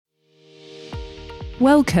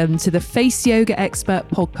Welcome to the Face Yoga Expert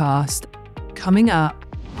podcast. Coming up.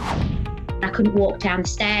 I couldn't walk down the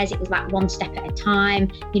stairs. It was like one step at a time,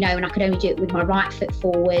 and I could only do it with my right foot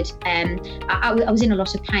forward. I was in a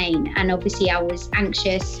lot of pain, and obviously I was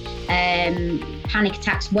anxious. Panic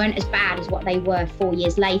attacks weren't as bad as what they were 4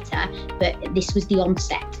 years later, but this was the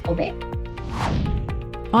onset of it.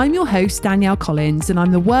 I'm your host, Danielle Collins, and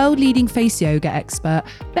I'm the world-leading face yoga expert,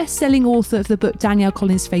 best-selling author of the book Danielle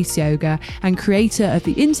Collins Face Yoga, and creator of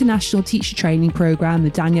the international teacher training program, the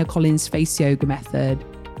Danielle Collins Face Yoga Method.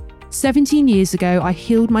 17 years ago, I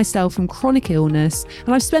healed myself from chronic illness,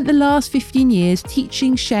 and I've spent the last 15 years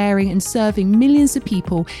teaching, sharing, and serving millions of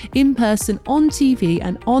people in person, on TV,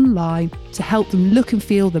 and online to help them look and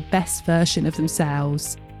feel the best version of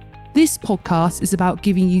themselves. This podcast is about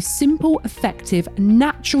giving you simple, effective,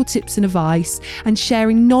 natural tips and advice and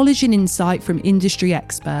sharing knowledge and insight from industry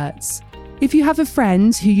experts. If you have a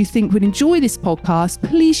friend who you think would enjoy this podcast,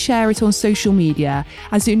 please share it on social media,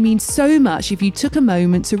 as it would mean so much if you took a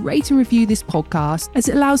moment to rate and review this podcast, as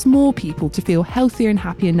it allows more people to feel healthier and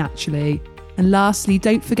happier naturally. And lastly,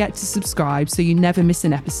 don't forget to subscribe so you never miss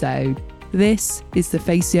an episode. This is the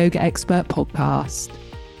Face Yoga Expert podcast.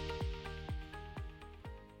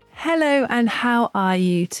 Hello, and how are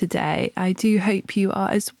you today? I do hope you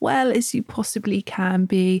are as well as you possibly can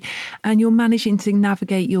be, and you're managing to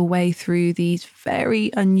navigate your way through these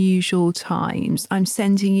very unusual times. I'm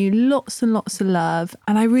sending you lots and lots of love,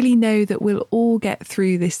 and I really know that we'll all get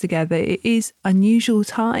through this together. It is unusual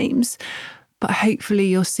times, but hopefully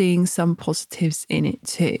you're seeing some positives in it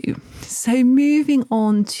too. So moving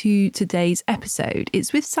on to today's episode,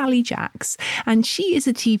 it's with Sally Jacks, and she is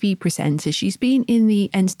a TV presenter. She's been in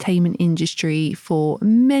the entertainment industry for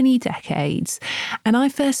many decades, and I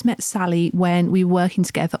first met Sally when we were working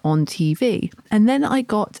together on TV, and then I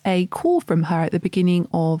got a call from her at the beginning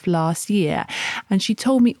of last year, and she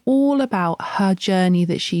told me all about her journey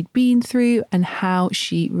that she'd been through and how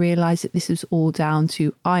she realised that this was all down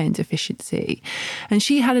to iron deficiency. And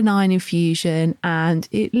she had an iron infusion, and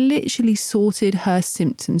it literally sorted her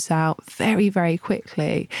symptoms out very, very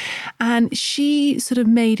quickly. And she sort of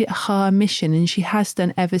made it her mission, and she has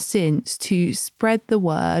done ever since, to spread the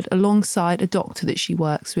word alongside a doctor that she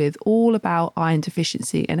works with all about iron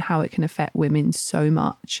deficiency and how it can affect women so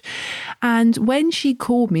much. And when she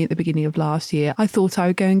called me at the beginning of last year, I thought I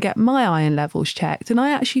would go and get my iron levels checked. And I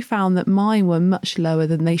actually found that mine were much lower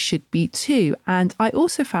than they should be too. And I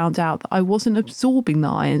also found out that I wasn't absorbing the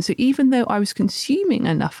iron. So even though I was consuming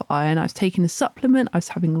enough iron, I was taking a supplement, I was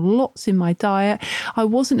having lots in my diet, I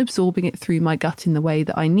wasn't absorbing it through my gut in the way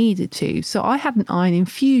that I needed to. So I had an iron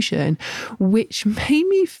infusion, which made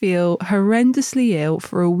me feel horrendously ill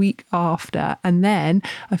for a week after. And then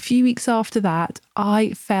a few weeks after that,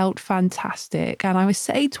 I felt fantastic. And I would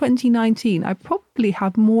say 2019, I probably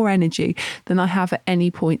have more energy than I have at any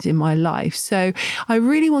point in my life. So I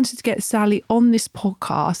really wanted to get Sally on this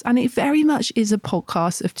podcast, and it very much is a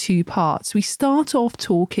podcast of two parts. We start off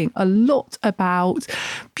talking a lot about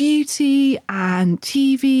beauty and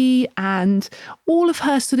TV and all of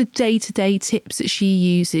her sort of day-to-day tips that she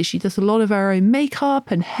uses. She does a lot of her own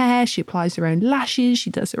makeup and hair. She applies her own lashes. She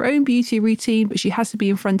does her own beauty routine, but she has to be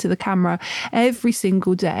in front of the camera every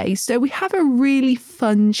single day. So we have a really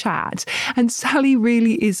fun chat, and Sally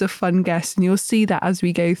really is a fun guest, and you'll see that as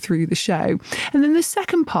we go through the show. And then the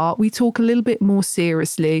second part, we talk a little bit more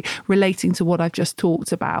seriously relating to what I've just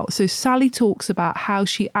talked about. So Sally talks about how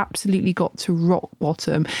she absolutely got to rock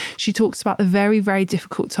bottom. She talks about the very, very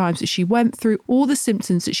difficult times that she went through, all the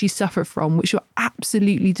symptoms that she suffered from, which were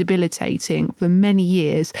absolutely debilitating for many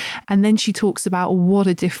years. And then she talks about what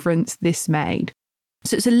a difference this made.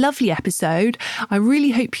 So it's a lovely episode. I really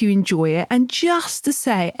hope you enjoy it. And just to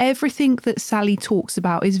say, everything that Sally talks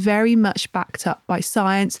about is very much backed up by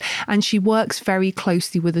science, and she works very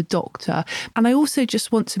closely with a doctor. And I also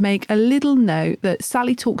just want to make a little note that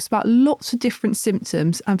Sally talks about lots of different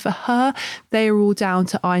symptoms, and for her, they are all down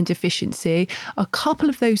to iron deficiency. A couple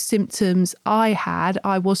of those symptoms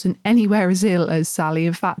I wasn't anywhere as ill as Sally.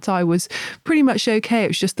 In fact, I was pretty much okay. It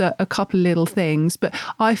was just a couple of little things, but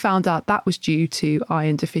I found out that was due to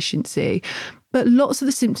iron deficiency. But lots of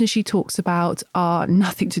the symptoms she talks about are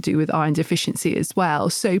nothing to do with iron deficiency as well.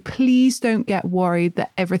 So please don't get worried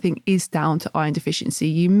that everything is down to iron deficiency.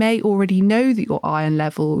 You may already know that your iron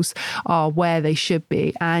levels are where they should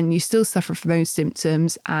be, and you still suffer from those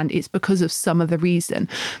symptoms, and it's because of some of the reason.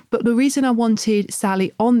 But the reason I wanted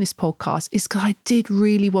Sally on this podcast is because I did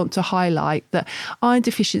really want to highlight that iron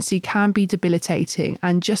deficiency can be debilitating.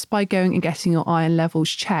 And just by going and getting your iron levels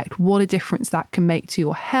checked, what a difference that can make to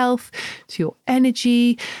your health, to your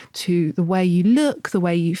energy to the way you look, the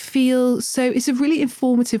way you feel. So it's a really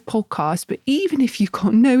informative podcast. But even if you've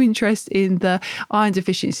got no interest in the iron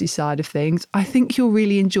deficiency side of things, I think you'll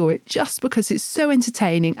really enjoy it just because it's so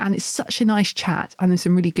entertaining and it's such a nice chat. And there's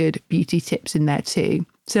some really good beauty tips in there too.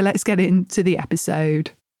 So let's get into the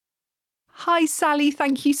episode. Hi, Sally.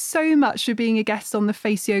 Thank you so much for being a guest on the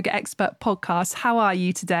Face Yoga Expert podcast. How are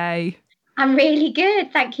you today? I'm really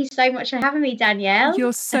good. Thank you so much for having me, Danielle.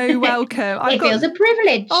 You're so welcome. Feels a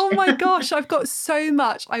privilege. Oh my gosh, I've got so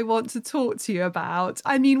much I want to talk to you about.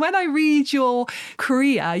 I mean, when I read your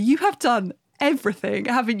career, you have done everything,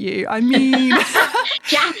 haven't you? I mean,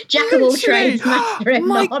 jack of all trades, master of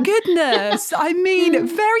my none. goodness. I mean,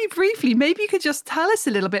 very briefly, maybe you could just tell us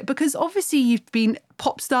a little bit, because obviously you've been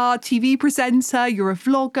pop star, TV presenter, you're a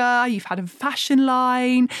vlogger, you've had a fashion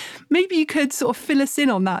line. Maybe you could sort of fill us in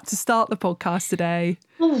on that to start the podcast today.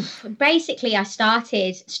 Basically, I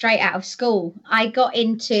started straight out of school. I got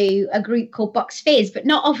into a group called Box Fizz, but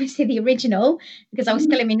not obviously the original, because I was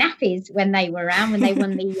still in my nappies when they were around, when they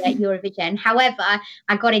won the Eurovision. However,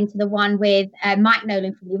 I got into the one with Mike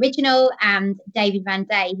Nolan from the original and David Van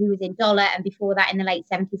Day, who was in Dollar, and before that in the late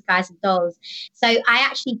 70s, Guys and Dolls. So I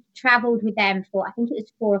actually travelled with them for, I think it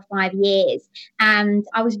was 4 or 5 years. And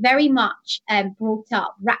I was very much brought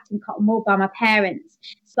up, wrapped in cotton wool by my parents.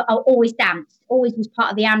 So I always danced, always was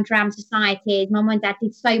part of the Amdram societies. My mum and dad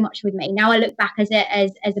did so much with me. Now I look back as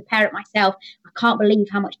a parent myself, I can't believe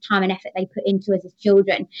how much time and effort they put into us as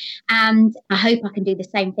children. And I hope I can do the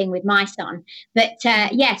same thing with my son. But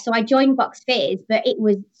so I joined Box Fizz, but it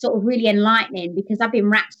was sort of really enlightening because I've been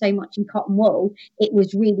wrapped so much in cotton wool. It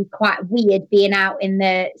was really quite weird being out in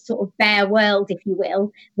the sort of bare world, if you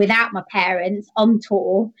will, without my parents on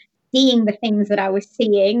tour, seeing the things that I was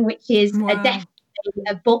seeing, which is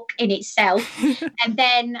a book in itself. And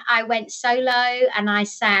then I went solo and I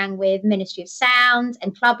sang with Ministry of Sound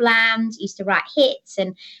and Clubland, used to write hits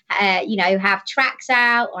and have tracks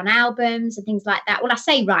out on albums and things like that. Well, I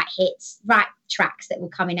say write hits, write tracks that were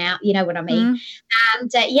coming out, you know what I mean?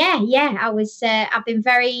 And I've been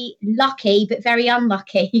very lucky but very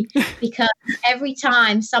unlucky because every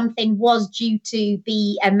time something was due to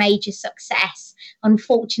be a major success,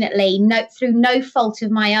 unfortunately, through no fault of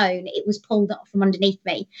my own, it was pulled up from underneath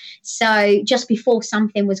me. So just before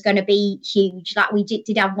something was going to be huge, like we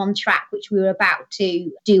did have one track which we were about to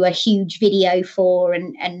do a huge video for,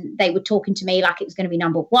 and they were talking to me like it was going to be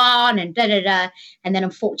number one and and then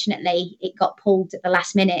unfortunately it got pulled at the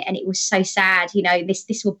last minute, and it was so sad.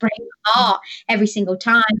 This will break my heart every single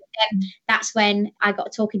time. And that's when I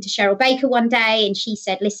got talking to Cheryl Baker one day, and she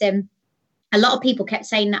said, listen, a lot of people kept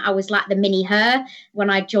saying that I was like the mini her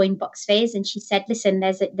when I joined Box Fizz. And she said, listen,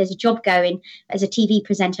 there's a job going as a TV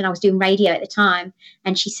presenter, and I was doing radio at the time.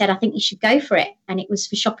 And she said, I think you should go for it. And it was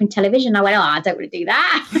for Shopping Television. I went, I don't want to do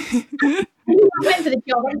that. I went for the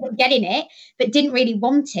job, I ended up getting it, but didn't really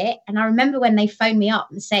want it. And I remember when they phoned me up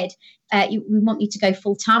and said, we want you to go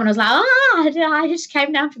full time. And I was like, I just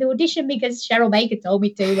came down for the audition because Cheryl Baker told me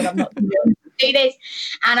to, but I'm not going to do this.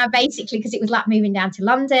 And I basically, because it was like moving down to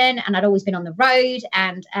London and I'd always been on the road,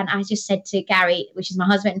 and I just said to Gary, which is my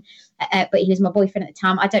husband, but he was my boyfriend at the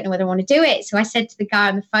time, I don't know whether I want to do it. So I said to the guy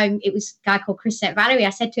on the phone, it was a guy called Chris St. Valerie, I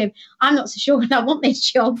said to him, I'm not so sure whether I want this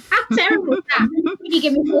job. How terrible is that? Can you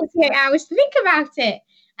give me 48 hours to think about it?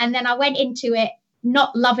 And then I went into it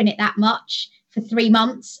not loving it that much for 3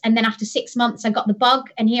 months. And then after 6 months, I got the bug.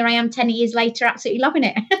 And here I am 10 years later, absolutely loving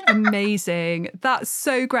it. Amazing. That's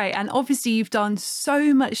so great. And obviously you've done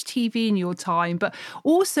so much TV in your time, but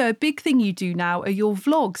also a big thing you do now are your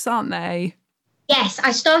vlogs, aren't they? Yes,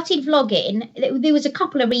 I started vlogging. There was a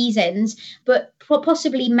couple of reasons, but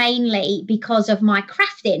possibly mainly because of my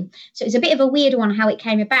crafting. So it's a bit of a weird one how it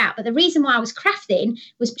came about. But the reason why I was crafting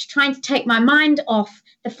was trying to take my mind off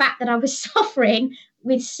the fact that I was suffering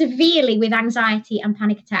severely with anxiety and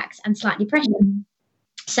panic attacks and slight depression.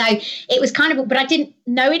 So it was kind of, but I didn't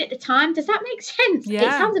know it at the time. Does that make sense?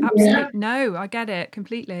 Yeah, absolutely. No, I get it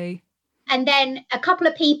completely. And then a couple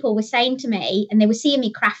of people were saying to me, and they were seeing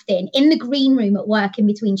me crafting in the green room at work in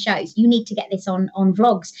between shows, you need to get this on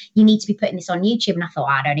vlogs. You need to be putting this on YouTube. And I thought,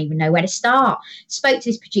 I don't even know where to start. Spoke to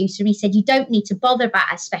this producer and he said, you don't need to bother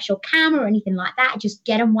about a special camera or anything like that. Just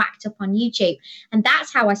get them whacked up on YouTube. And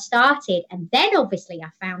that's how I started. And then obviously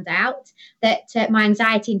I found out that my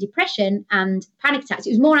anxiety and depression and panic attacks,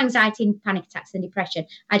 it was more anxiety and panic attacks than depression.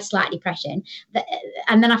 I had slight depression.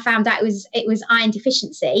 And then I found out it was iron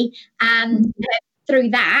deficiency. And through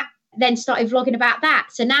that, then started vlogging about that.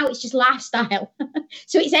 So now it's just lifestyle.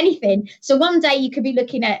 So it's anything. So one day you could be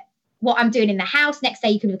looking at what I'm doing in the house. Next day,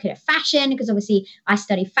 you could be looking at fashion, because obviously I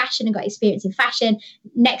study fashion and got experience in fashion.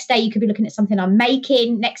 Next day, you could be looking at something I'm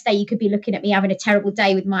making. Next day, you could be looking at me having a terrible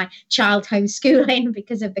day with my child homeschooling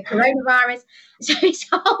because of the coronavirus. So it's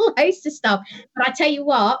a whole host of stuff. But I tell you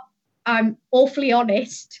what, I'm awfully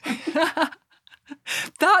honest.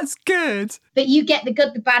 That's good. But you get the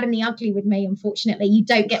good, the bad, and the ugly with me, unfortunately. You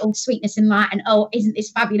don't get all sweetness and light and, oh, isn't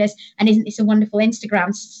this fabulous? And isn't this a wonderful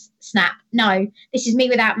Instagram snap? No, this is me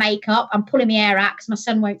without makeup. I'm pulling my hair out because my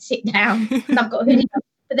son won't sit down and I've got a hoodie on.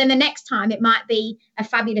 But then the next time it might be a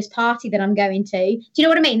fabulous party that I'm going to. Do you know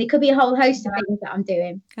what I mean? It could be a whole host of things that I'm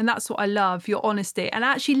doing. And that's what I love, your honesty. And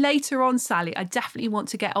actually later on, Sally, I definitely want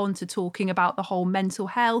to get on to talking about the whole mental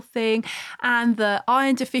health thing and the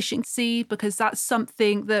iron deficiency, because that's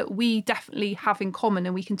something that we definitely have in common,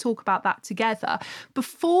 and we can talk about that together.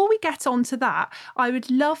 Before we get on to that, I would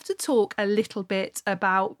love to talk a little bit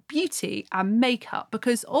about beauty and makeup,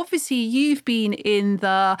 because obviously you've been in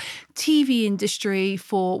the TV industry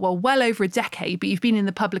for, well, well over a decade, but you've been in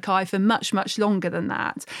the public eye for much, much longer than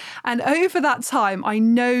that. And over that time, I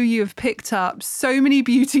know you have picked up so many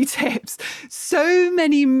beauty tips, so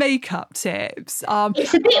many makeup tips.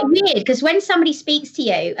 It's a bit weird because when somebody speaks to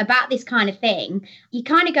you about this kind of thing, you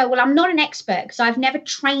kind of go, well, I'm not an expert because I've never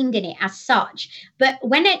trained in it as such. But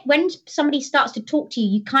when somebody starts to talk to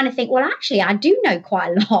you, you kind of think, well, actually, I do know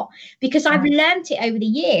quite a lot because I've learnt it over the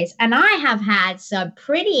years. And I have had some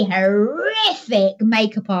pretty horrific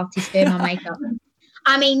makeup artists doing my makeup.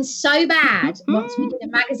 I mean, so bad. Once we did a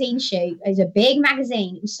magazine shoot, it was a big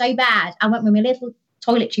magazine. It was so bad. I went with my little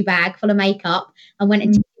toiletry bag full of makeup and went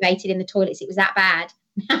and deactivated in the toilets. It was that bad.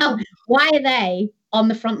 Now, why are they on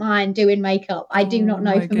the front line doing makeup? I do not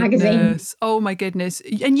know for magazines. Oh, my goodness.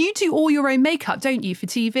 And you do all your own makeup, don't you, for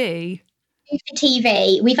TV? For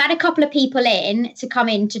TV, we've had a couple of people in to come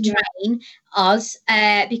in to train us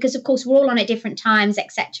because of course we're all on at different times,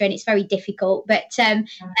 etc., and it's very difficult, but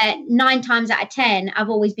 9 times out of 10 I've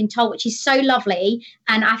always been told, which is so lovely,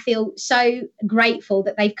 and I feel so grateful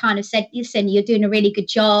that they've kind of said, listen, you're doing a really good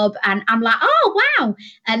job, and I'm like, oh wow.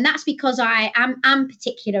 And that's because I am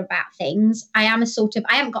particular about things. I am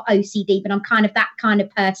I haven't got OCD, but I'm kind of that kind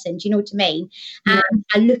of person, do you know what I mean? And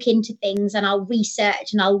I look into things and I'll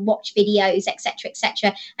research and I'll watch videos,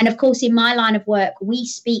 etc., and of course in my line of work we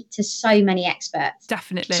speak to so many experts.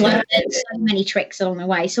 Definitely. So I've learned so many tricks along the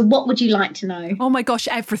way. So what would you like to know? Oh my gosh,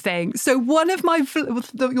 everything. So one of my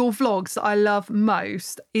your vlogs that I love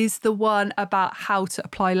most is the one about how to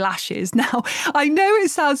apply lashes. Now, I know it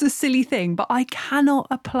sounds a silly thing, but I cannot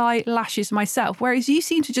apply lashes myself, whereas you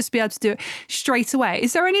seem to just be able to do it straight away.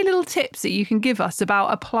 Is there any little tips that you can give us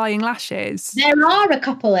about applying lashes? There are a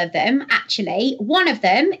couple of them, actually. One of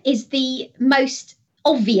them is the most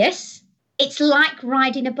obvious. It's like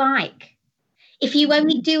riding a bike. If you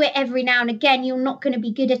only do it every now and again, you're not going to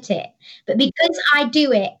be good at it. But because I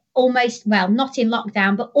do it almost, well, not in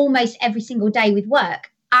lockdown, but almost every single day with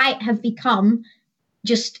work, I have become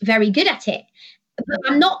just very good at it. But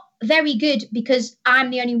I'm not very good because I'm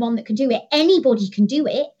the only one that can do it. Anybody can do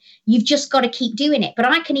it. You've just got to keep doing it. But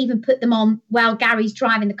I can even put them on while Gary's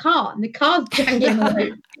driving the car and the car's jangling all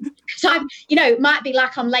over. So I'm, it might be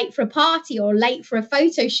like I'm late for a party or late for a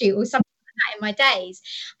photo shoot or something in my days.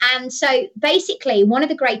 And so basically one of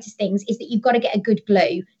the greatest things is that you've got to get a good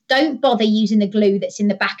glue. Don't bother using the glue that's in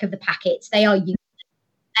the back of the packets. They are useless.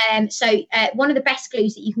 So one of the best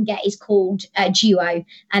glues that you can get is called Duo,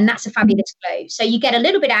 and that's a fabulous glue. So you get a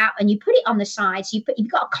little bit out and you put it on the sides. You've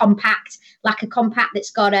got a compact that's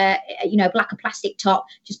got like a plastic top.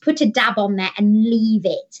 Just put a dab on there and leave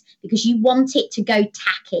it because you want it to go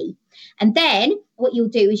tacky. And then what you'll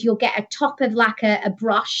do is you'll get a top of like a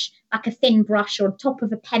brush, like a thin brush or top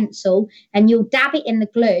of a pencil, and you'll dab it in the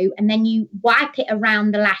glue and then you wipe it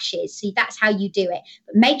around the lashes. So that's how you do it.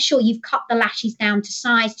 But make sure you've cut the lashes down to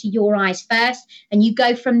size to your eyes first, and you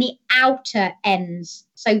go from the outer ends.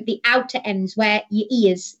 So the outer ends where your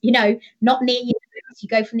ears, not near your nose. You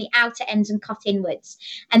go from the outer ends and cut inwards.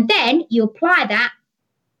 And then you apply that.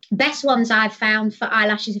 Best ones I've found for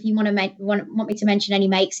eyelashes, if you want me to mention any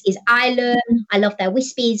makes, is Eylure. I love their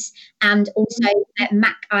wispies, and also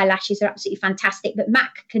MAC eyelashes are absolutely fantastic. But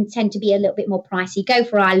MAC can tend to be a little bit more pricey. Go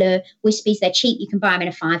for Eylure wispies; they're cheap. You can buy them in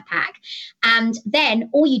a 5-pack. And then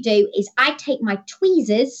all you do is I take my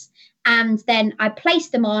tweezers and then I place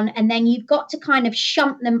them on, and then you've got to kind of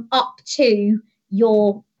shunt them up to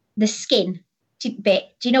the skin bit.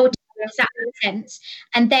 Do you know what? Does that make sense?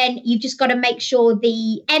 And then you've just got to make sure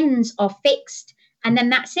the ends are fixed, and then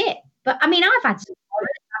that's it. But I mean, I've had some.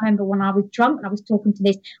 I remember when I was drunk and I was talking to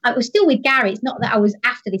this. I was still with Gary. It's not that I was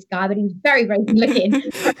after this guy, but he was very, very good looking.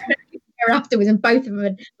 her afterwards, and both of them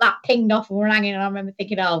had like pinged off and were hanging. And I remember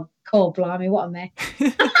thinking, oh, God, blimey, what a mess.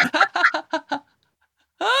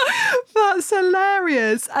 That's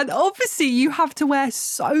hilarious. And obviously you have to wear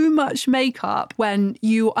so much makeup when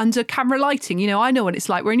you're under camera lighting. You know, I know what it's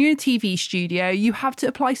like. When you're in a TV studio, you have to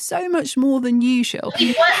apply so much more than usual.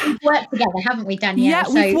 We've worked together, haven't we,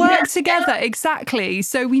 Danielle? Yeah, we've worked together, exactly.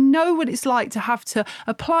 So we know what it's like to have to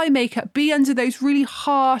apply makeup, be under those really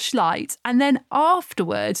harsh lights. And then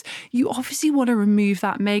afterwards, you obviously want to remove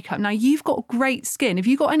that makeup. Now, you've got great skin. Have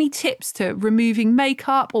you got any tips to removing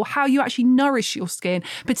makeup or how you actually nourish your skin,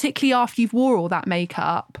 particularly after you've wore all that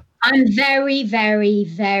makeup? I'm very, very,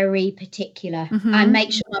 very particular. I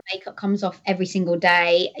make sure my makeup comes off every single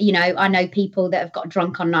day. You know, I know people that have got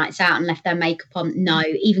drunk on nights out and left their makeup on. No,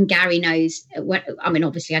 even Gary knows. I mean,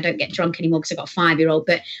 obviously, I don't get drunk anymore because I've got a 5-year-old,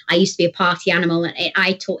 but I used to be a party animal, and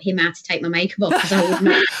I taught him how to take my makeup off because I would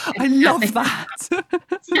not. I love that.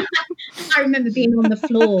 I remember being on the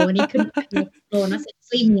floor and he couldn't get me off the floor, and I said,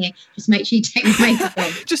 "Leave me here. Just make sure you take my makeup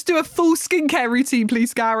off." Just do a full skincare routine,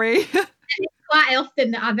 please, Gary. Quite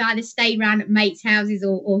often that I've either stayed around at mates' houses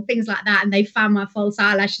or things like that, and they found my false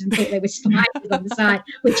eyelashes and thought they were spiders on the side,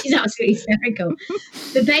 which is absolutely hysterical.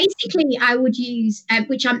 But basically, I would use,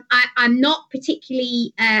 which I'm not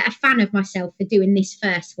particularly a fan of myself for doing this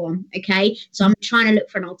first one. Okay, so I'm trying to look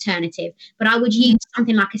for an alternative, but I would use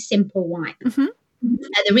something like a simple wipe.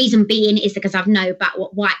 The reason being is because I've know about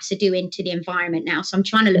what wipes are doing to the environment now. So I'm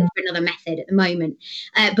trying to look for another method at the moment.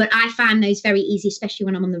 But I found those very easy, especially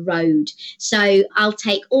when I'm on the road. So I'll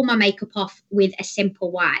take all my makeup off with a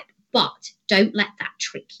simple wipe. But don't let that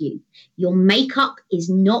trick you. Your makeup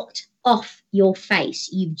is not off your face.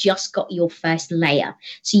 You've just got your first layer.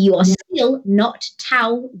 So you are still not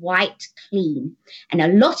towel white clean. And a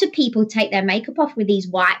lot of people take their makeup off with these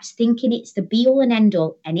wipes thinking it's the be all and end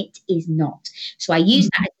all, and it is not. So I use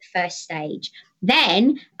that at the first stage.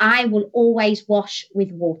 Then I will always wash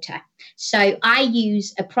with water. So I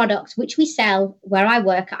use a product which we sell where I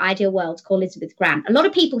work at Ideal World called Elizabeth Grant. A lot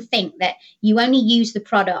of people think that you only use the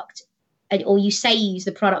product, or you say you use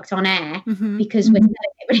the product on air because we're selling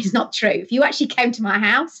it, but it's not true. If you actually came to my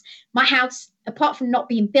house, apart from not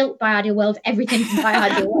being built by Ideal World, everything's by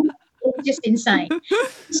Ideal World. It's just insane.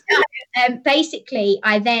 So basically,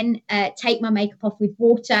 I then take my makeup off with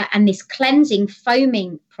water and this cleansing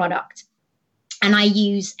foaming product. And I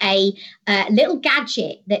use a little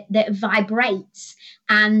gadget that vibrates,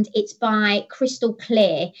 and it's by Crystal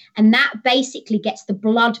Clear. And that basically gets the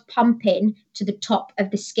blood pumping to the top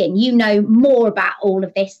of the skin. You know more about all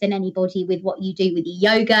of this than anybody with what you do with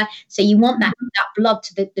your yoga. So you want that blood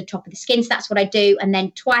to the top of the skin. So that's what I do. And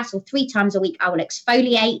then 2 or 3 times a week, I will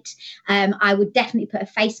exfoliate. I would definitely put a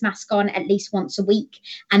face mask on at least once a week.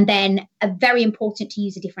 And then very important to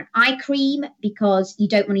use a different eye cream, because you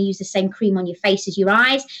don't want to use the same cream on your face as your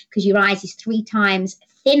eyes, because your eyes is 3 times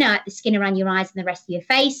thinner, the skin around your eyes, than the rest of your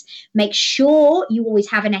face. Make sure you always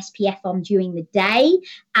have an SPF on during the day,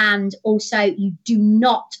 and also you do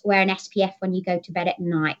not wear an SPF when you go to bed at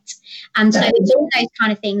night. And so it's all those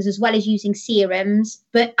kind of things, as well as using serums.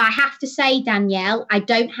 But I have to say, Danielle, I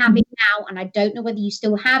don't have it now, and I don't know whether you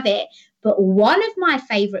still have it, but one of my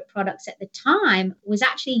favourite products at the time was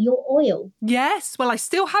actually your oil. Yes, well, I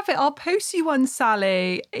still have it. I'll post you one,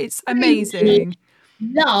 Sally. It's amazing.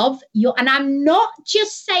 Love your, and I'm not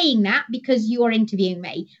just saying that because you are interviewing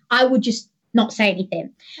me. I would just not say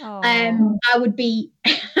anything. I would be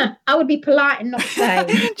polite and not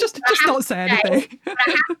say. just not say anything. But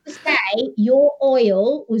I have to say, your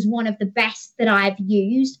oil was one of the best that I've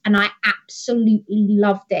used, and I absolutely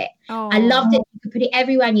loved it. I loved it. You could put it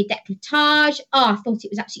everywhere in your décolletage. I thought it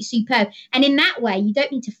was absolutely superb. And in that way, you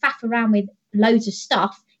don't need to faff around with loads of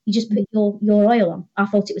stuff. You just put your oil on. I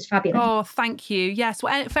thought it was fabulous. Oh, thank you. Yes.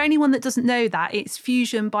 Well, for anyone that doesn't know that, it's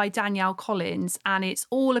Fusion by Danielle Collins, and it's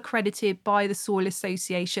all accredited by the Soil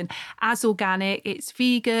Association as organic. It's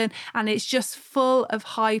vegan, and it's just full of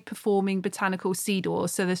high-performing botanical seed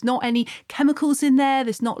oils. So there's not any chemicals in there.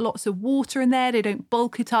 There's not lots of water in there. They don't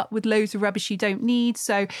bulk it up with loads of rubbish you don't need.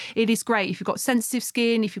 So it is great. If you've got sensitive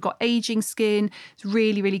skin, if you've got aging skin, it's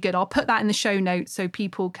really, really good. I'll put that in the show notes so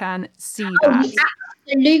people can see that.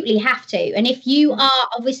 Absolutely have to. And if you are,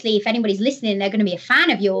 obviously, if anybody's listening, they're going to be a fan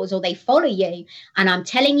of yours or they follow you. And I'm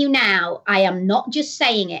telling you now, I am not just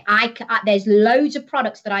saying it. There's loads of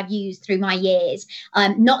products that I've used through my years,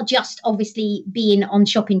 not just obviously being on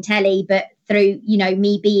shopping telly, but through,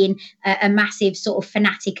 me being a massive sort of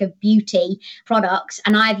fanatic of beauty products.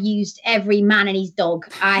 And I've used every man and his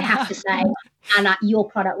dog, I have to say. And your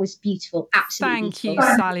product was beautiful. Absolutely. Thank you,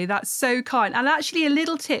 Sally. That's so kind. And actually a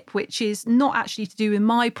little tip, which is not actually to do with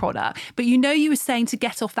my product, but you were saying to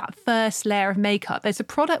get off that first layer of makeup. There's a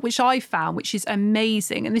product which I found, which is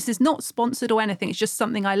amazing. And this is not sponsored or anything. It's just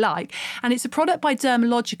something I like. And it's a product by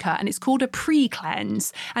Dermalogica and it's called a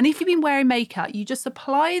pre-cleanse. And if you've been wearing makeup, you just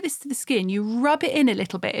apply this to the skin, you rub it in a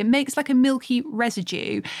little bit. It makes like a milky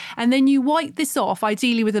residue. And then you wipe this off,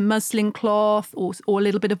 ideally with a muslin cloth or a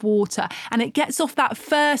little bit of water. And it gets off that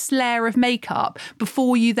first layer of makeup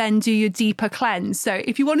before you then do your deeper cleanse. So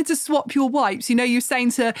if you wanted to swap your wipes, you're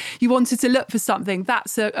saying you wanted to look for something,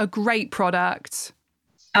 that's a great product.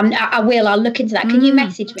 I will. I'll look into that. Can you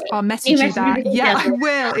message me? I'll message you that. Yeah, I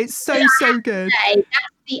will. It's so good. That's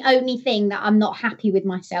the only thing that I'm not happy with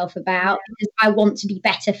myself about, because I want to be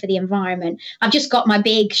better for the environment. I've just got my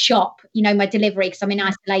big shop, my delivery, because I'm in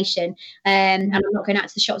isolation, and I'm not going out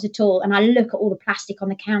to the shops at all. And I look at all the plastic on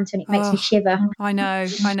the counter and it makes me shiver. I know.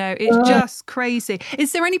 It's just crazy.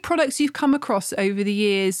 Is there any products you've come across over the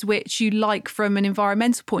years which you like from an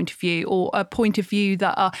environmental point of view, or a point of view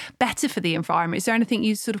that are better for the environment? Is there anything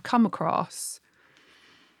you sort of come across?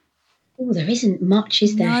 Oh, there isn't much,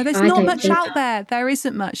 is there? No, there's not much out there. There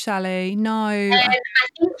isn't much, Sally. No. I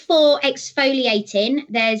think for exfoliating,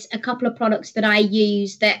 there's a couple of products that I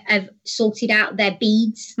use that have sorted out their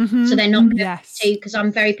beads. Mm-hmm. So they're not because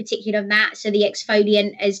I'm very particular on that. So the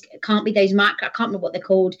exfoliant can't be those I can't remember what they're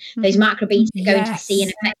called, those micro beads that go into the sea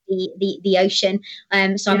and affect the ocean.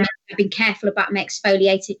 So I've been careful about my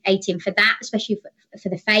exfoliating for that, especially for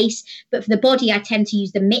the face. But for the body, I tend to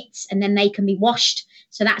use the mitts, and then they can be washed.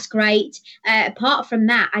 So that's great. Apart from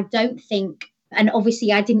that, I don't think, and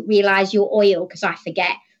obviously I didn't realise your oil, because I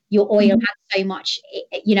forget, your oil had so much,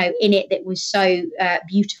 in it that was so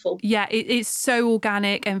beautiful. Yeah, it's so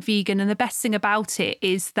organic and vegan. And the best thing about it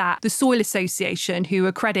is that the Soil Association, who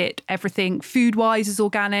accredit everything food-wise as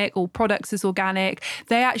organic or products as organic,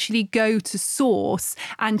 they actually go to source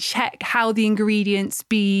and check how the ingredients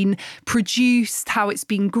been produced, how it's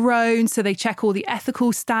been grown. So they check all the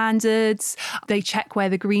ethical standards. They check where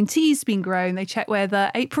the green tea's been grown. They check where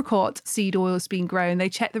the apricot seed oil's been grown. They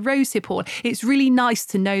check the rosehip oil. It's really nice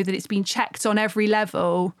to know that it's been checked on every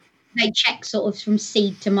level. They check sort of from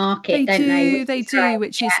seed to market, don't they? They do,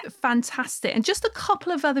 which is fantastic. And just a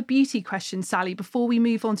couple of other beauty questions, Sally, before we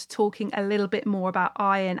move on to talking a little bit more about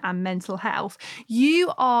iron and mental health.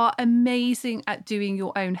 You are amazing at doing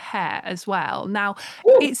your own hair as well. Now,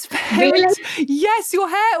 it's very... Really? Yes, your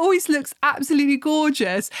hair always looks absolutely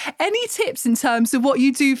gorgeous. Any tips in terms of what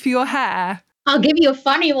you do for your hair? I'll give you a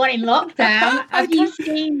funny one in lockdown. Have you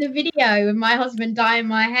seen the video of my husband dyeing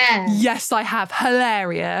my hair? Yes, I have.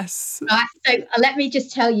 Hilarious. Right, so let me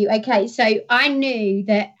just tell you. Okay, so I knew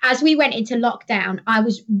that as we went into lockdown, I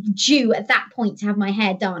was due at that point to have my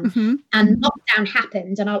hair done. Mm-hmm. And lockdown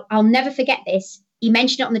happened, and I'll never forget this. He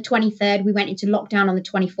mentioned it on the 23rd. We went into lockdown on the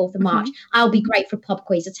 24th of March. Mm-hmm. I'll be great for a pub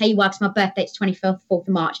quiz. I'll tell you why, because my birthday's 24th of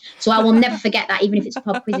March. So I will never forget that, even if it's a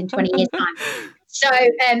pub quiz in 20 years' time. So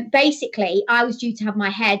basically, I was due to have my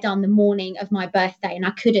hair done the morning of my birthday, and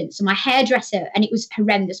I couldn't. So my hairdresser, and it was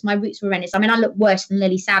horrendous. My roots were horrendous. I mean, I look worse than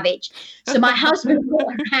Lily Savage. So my husband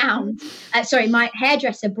my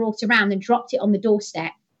hairdresser brought around and dropped it on the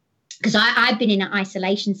doorstep, because I've been in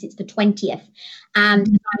isolation since the 20th,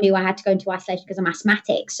 and I knew I had to go into isolation because I'm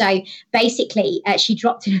asthmatic. So basically, she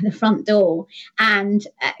dropped it at the front door, and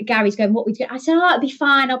Gary's going, "What we do?" I said, "Oh, it'll be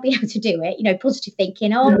fine. I'll be able to do it." Positive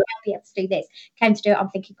thinking. Oh, I'll be able to do this. Came to do it. I'm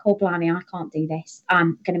thinking, "Call blimey, I can't do this.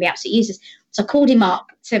 I'm going to be absolutely useless." So I called him up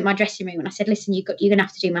to my dressing room and I said, "Listen, you're going to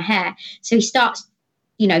have to do my hair." So he starts,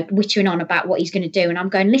 whittering on about what he's going to do, and I'm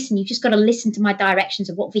going, "Listen, you've just got to listen to my directions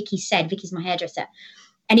of what Vicky said." Vicky's my hairdresser.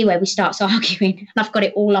 Anyway, we start arguing, and I've got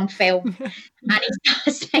it all on film. And he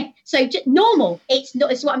starts saying, so just normal. It's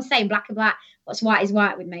what I'm saying, black and black. What's white is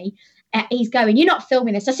white with me. He's going, "You're not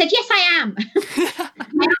filming this." I said, "Yes, I am. I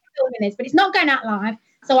am filming this, but it's not going out live.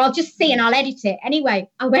 So I'll just see and I'll edit it." Anyway,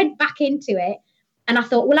 I went back into it, and I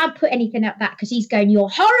thought, will I put anything at that? Because he's going,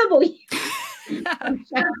 "You're horrible."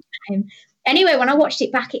 Anyway, when I watched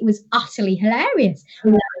it back, it was utterly hilarious.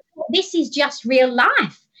 This is just real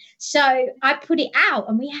life. So I put it out,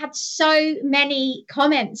 and we had so many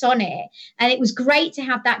comments on it. And it was great to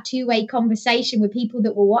have that two-way conversation with people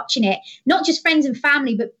that were watching it, not just friends and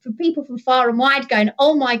family, but for people from far and wide going,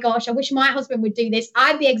 "Oh my gosh, I wish my husband would do this.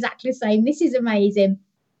 I'd be exactly the same. This is amazing."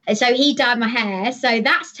 And so he dyed my hair. So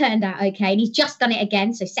that's turned out okay. And he's just done it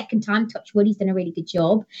again. So second time, touch wood, he's done a really good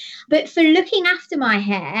job. But for looking after my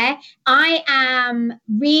hair, I am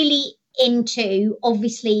really into,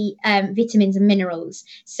 obviously, vitamins and minerals.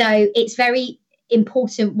 So it's very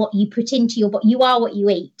important what you put into your body. You are what you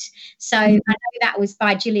eat. So I know that was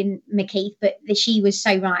by Gillian McKeith, but she was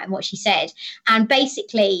so right in what she said. And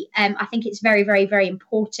basically, I think it's very, very, very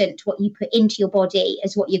important what you put into your body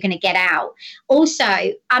as what you're going to get out.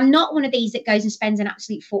 Also, I'm not one of these that goes and spends an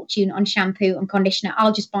absolute fortune on shampoo and conditioner.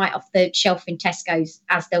 I'll just buy it off the shelf in Tesco's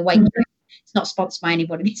as the way. It's not sponsored by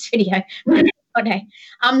anybody, this video. Okay,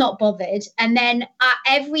 I'm not bothered. And then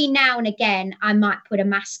every now and again, I might put a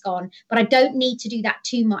mask on, but I don't need to do that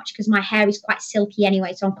too much because my hair is quite silky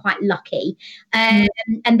anyway, so I'm quite lucky. And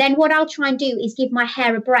then what I'll try and do is give my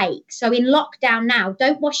hair a break. So in lockdown now,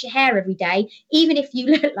 don't wash your hair every day, even if you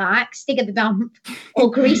look like Stig of the Dump or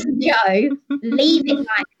Greasy Joe. Leave it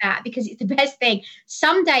like that because it's the best thing.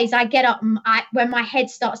 Some days I get up and when my head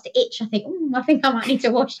starts to itch, I think, I think I might need to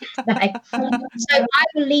wash it today. So I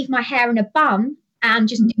will leave my hair in a bun and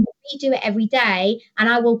just redo it every day, and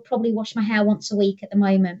I will probably wash my hair once a week at the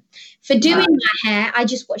moment. For doing my hair, I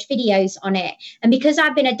just watch videos on it, and because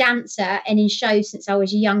I've been a dancer and in shows since I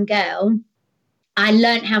was a young girl, I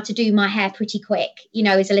learned how to do my hair pretty quick,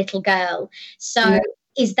 as a little girl. So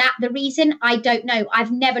is that the reason? I don't know.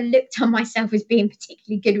 I've never looked on myself as being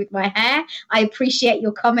particularly good with my hair. I appreciate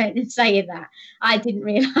your comment and saying that. I didn't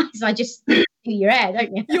realise. I just do your hair,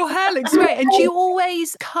 don't you? Your hair looks great. And do you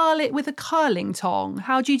always curl it with a curling tong?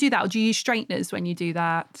 How do you do that? Or do you use straighteners when you do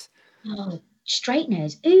that? Oh,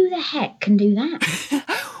 straighteners? Who the heck can do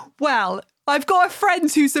that? Well, I've got a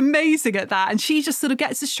friend who's amazing at that, and she just sort of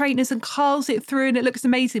gets the straighteners and curls it through and it looks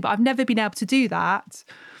amazing, but I've never been able to do that.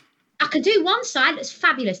 I could do one side that's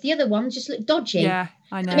fabulous. The other one just looked dodgy. Yeah,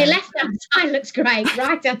 I know. I mean, left-hand side looks great.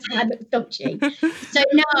 Right-hand side looks dodgy. So,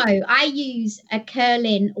 no, I use a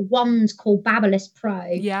curling wand called Babyliss Pro.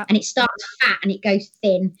 Yeah. And it starts fat and it goes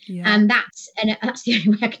thin. Yeah. And that's the only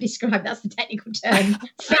way I can describe. That's the technical term.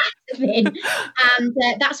 Fat to thin. And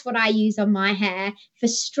that's what I use on my hair. For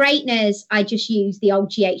straighteners, I just use the old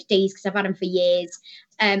GHDs because I've had them for years.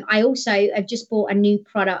 I also have just bought a new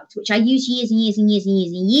product, which I used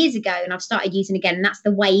years ago, and I've started using again, and that's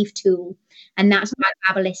the Wave Tool, and that's by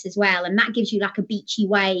Babyliss as well, and that gives you like a beachy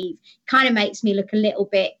wave, kind of makes me look a little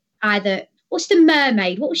bit either, what's the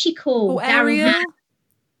mermaid? What was she called? Oh, Ariel?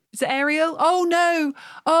 Is it Ariel? Oh, no.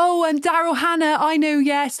 Oh, and Daryl Hannah. I know,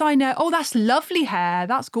 yes, I know. Oh, that's lovely hair.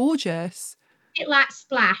 That's gorgeous. A bit like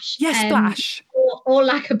Splash. Yes, Splash. Or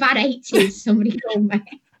like a bad 80s, somebody called me.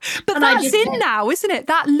 But and that's in now, isn't it?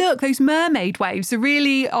 That look, those mermaid waves are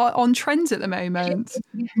really on trend at the moment.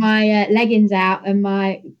 My leggings out and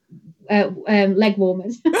my leg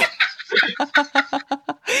warmers.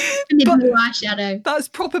 Blue eyeshadow. That's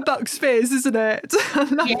proper Bucks Fizz, isn't it? I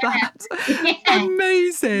love that. Yeah.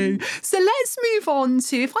 Amazing. So let's move on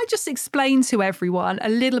to, if I just explain to everyone a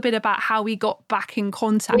little bit about how we got back in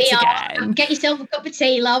contact again. Get yourself a cup of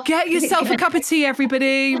tea, love. Get yourself a cup of tea,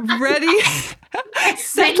 everybody. Ready?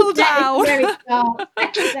 Settle down.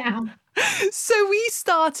 Settle down. So we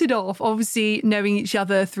started off obviously knowing each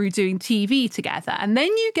other through doing TV together, and then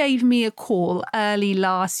you gave me a call early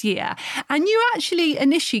last year, and you actually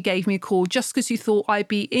initially gave me a call just because you thought I'd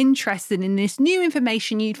be interested in this new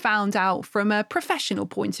information you'd found out from a professional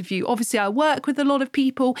point of view. Obviously I work with a lot of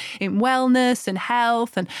people in wellness and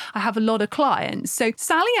health, and I have a lot of clients. So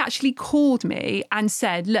Sally actually called me and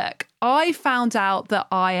said, look, I found out that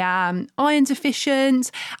I am iron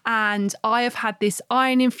deficient, and I have had this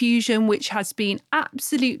iron infusion, which has been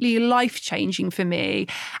absolutely life-changing for me.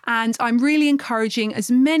 And I'm really encouraging as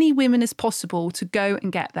many women as possible to go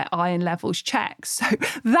and get their iron levels checked. So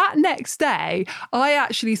that next day, I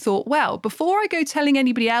actually thought, well, before I go telling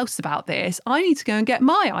anybody else about this, I need to go and get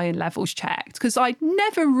my iron levels checked, because I'd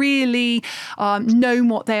never really known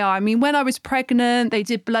what they are. I mean, when I was pregnant, they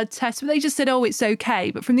did blood tests, but they just said, oh, it's okay.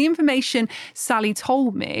 But from the information Sally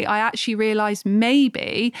told me, I actually realised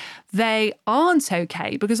maybe they aren't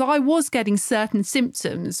okay, because I was getting certain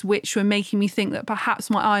symptoms which were making me think that perhaps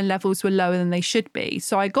my iron levels were lower than they should be.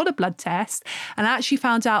 So I got a blood test and actually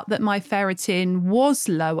found out that my ferritin was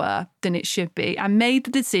lower than it should be, and made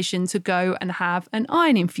the decision to go and have an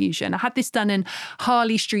iron infusion. I had this done in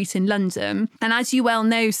Harley Street in London. And as you well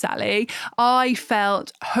know, Sally, I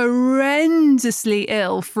felt horrendously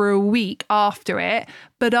ill for a week after it.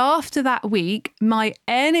 But after that week, my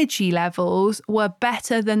energy levels were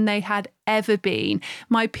better than they had ever been.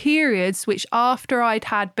 My periods, which after I'd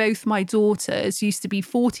had both my daughters, used to be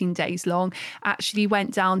 14 days long, actually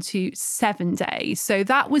went down to 7 days. So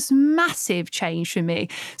that was massive change for me.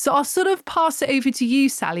 So I'll sort of pass it over to you,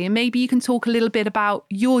 Sally, and maybe you can talk a little bit about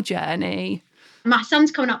your journey. My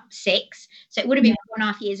son's coming up 6. So it would have been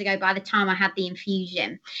 4.5 years ago by the time I had the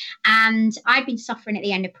infusion. And I'd been suffering at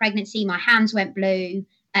the end of pregnancy. My hands went blue.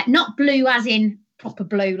 not blue as in proper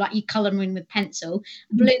blue, like you colouring with pencil,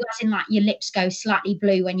 blue as in like your lips go slightly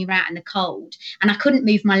blue when you're out in the cold. And I couldn't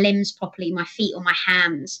move my limbs properly, my feet or my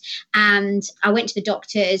hands. And I went to the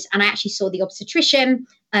doctors and I actually saw the obstetrician.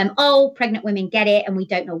 Pregnant women get it and we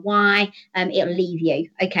don't know why. It'll leave you.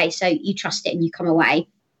 Okay, so you trust it and you come away.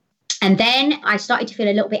 And then I started to feel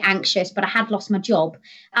a little bit anxious, but I had lost my job.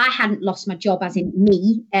 I hadn't lost my job as in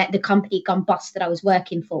me, the company had gone bust that I was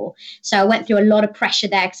working for. So I went through a lot of pressure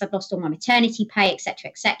there because I'd lost all my maternity pay, et cetera,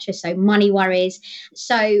 et cetera. So money worries.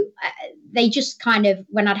 So they just kind of,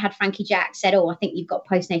 when I'd had Frankie Jack, said, I think you've got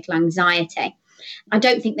postnatal anxiety. I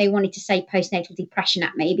don't think they wanted to say postnatal depression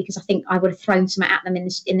at me because I think I would have thrown something at them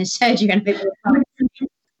in the surgery and a bit more.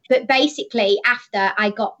 But basically, after I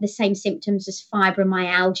got the same symptoms as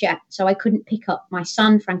fibromyalgia, so I couldn't pick up my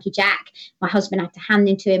son, Frankie Jack. My husband had to hand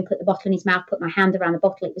him to him, put the bottle in his mouth, put my hand around the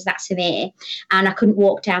bottle. It was that severe. And I couldn't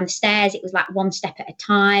walk down the stairs. It was like one step at a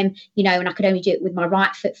time, and I could only do it with my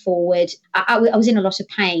right foot forward. I was in a lot of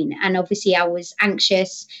pain. And obviously, I was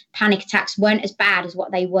anxious. Panic attacks weren't as bad as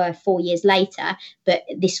what they were 4 years later, but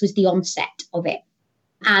this was the onset of it.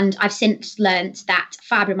 And I've since learned that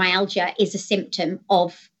fibromyalgia is a symptom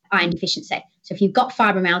of iron deficiency. So if you've got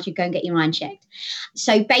fibromyalgia, go and get your iron checked.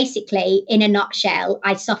 So basically, in a nutshell,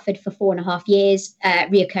 I suffered for 4.5 years,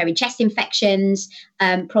 reoccurring chest infections,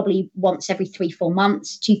 probably once every 3-4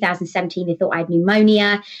 months. 2017, they thought I had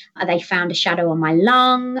pneumonia. They found a shadow on my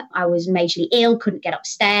lung. I was majorly ill, couldn't get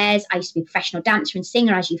upstairs. I used to be a professional dancer and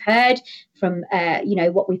singer, as you've heard from,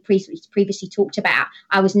 what we previously talked about.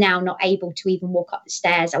 I was now not able to even walk up the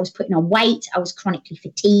stairs. I was putting on weight. I was chronically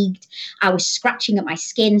fatigued. I was scratching at my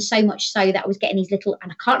skin so much so that I was getting these little,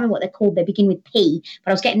 and I can't remember what they're called. They begin with P,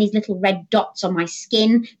 but I was getting these little red dots on my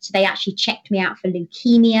skin. So they actually checked me out for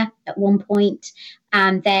leukemia at one point.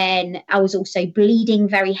 And then I was also bleeding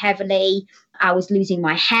very heavily. I was losing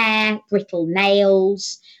my hair, brittle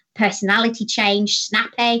nails, personality change,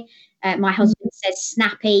 snappy. My husband says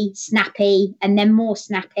snappy, and then more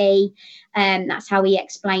snappy. That's how he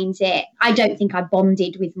explains it. I don't think I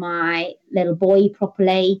bonded with my little boy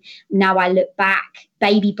properly. Now I look back,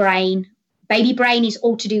 baby brain. Baby brain is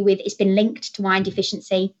all to do with, it's been linked to iron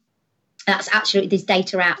deficiency. That's absolutely, there's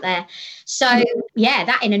data out there. So yeah,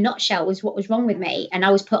 that in a nutshell was what was wrong with me. And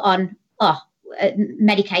I was put on,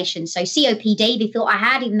 medication. So COPD, they thought I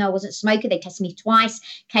had, even though I wasn't a smoker. They tested me twice,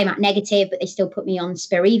 came out negative, but they still put me on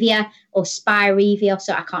Spirivia or Spirivia,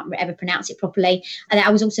 so I can't ever pronounce it properly. And I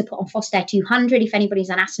was also put on Foster 200. If anybody's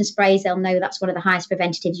on asthma sprays, they'll know that's one of the highest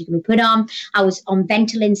preventatives you can be put on. I was on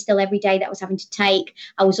Ventolin still every day that I was having to take.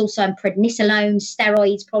 I was also on prednisolone,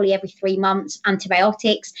 steroids probably every 3 months,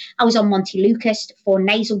 antibiotics. I was on Montelukast for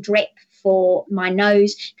nasal drip for my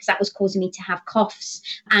nose because that was causing me to have coughs.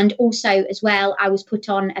 And also as well, I was put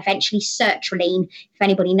on eventually sertraline. If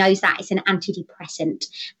anybody knows that, it's an antidepressant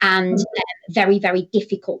and very, very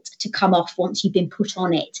difficult to come off once you've been put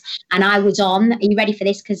on it. And I was on, are you ready for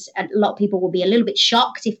this? Because a lot of people will be a little bit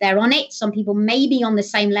shocked if they're on it. Some people may be on the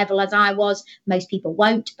same level as I was. Most people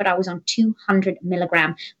won't, but I was on 200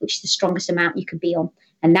 milligram, which is the strongest amount you could be on.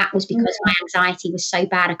 And that was because my anxiety was so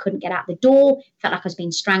bad. I couldn't get out the door, felt like I was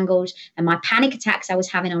being strangled. And my panic attacks I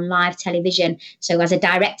was having on live television. So as a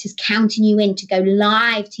director's counting you in to go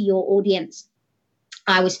live to your audience,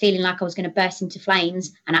 I was feeling like I was going to burst into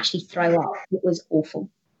flames and actually throw up. It was awful.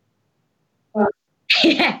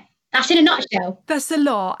 Yeah, that's in a nutshell. That's a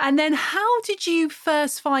lot. And then how did you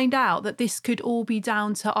first find out that this could all be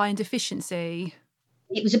down to iron deficiency?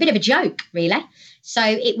 It was a bit of a joke, really. So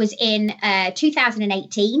it was in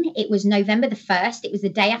 2018. It was November the 1st. It was the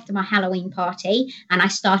day after my Halloween party, and I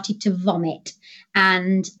started to vomit.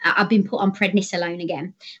 And I've been put on prednisolone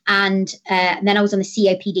again. And then I was on the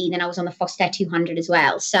COPD. Then I was on the Foster 200 as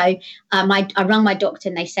well. So I rang my doctor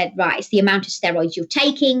and they said, right, it's the amount of steroids you're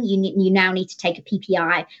taking. You now need to take a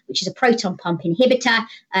PPI, which is a proton pump inhibitor,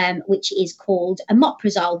 which is called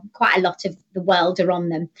omeprazole. Quite a lot of the world are on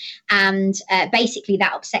them. And basically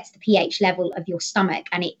that upsets the pH level of your stomach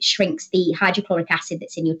and it shrinks the hydrochloric acid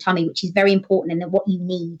that's in your tummy, which is very important and what you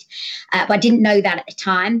need. But I didn't know that at the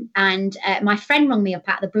time. And my friend rang me up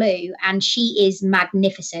out of the blue and she is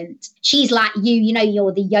magnificent. She's like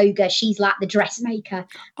you're the yoga. She's like the dressmaker.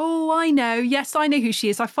 Oh, I know. Yes, I know who she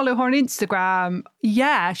is. I follow her on Instagram.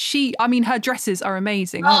 Yeah, her dresses are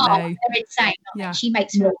amazing, aren't they? They're insane. Yeah. She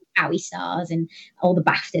makes all the Bowie stars and all the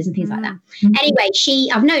BAFTAs and things like that. Anyway,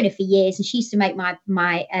 I've known her for years and she used to make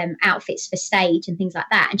my outfits for stage and things like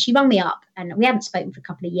that. And she rang me up and we hadn't spoken for a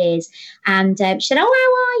couple of years. And she said, oh, how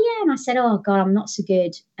are you? And I said, oh, God, I'm not so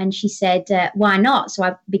good. And she said, why why not? So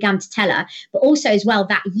I began to tell her. But also as well,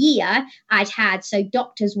 that year so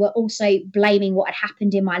doctors were also blaming what had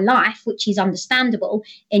happened in my life, which is understandable.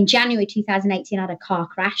 In January 2018, I had a car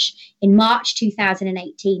crash. In March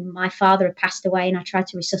 2018, my father had passed away and I tried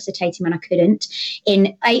to resuscitate him and I couldn't.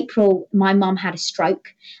 In April, my mum had a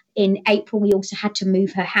stroke. In April, we also had to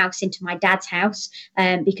move her house into my dad's house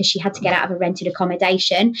because she had to get out of a rented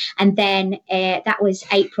accommodation. And then that was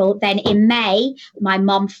April. Then in May, my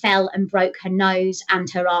mum fell and broke her nose and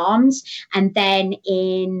her arms. And then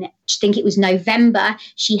I think it was November,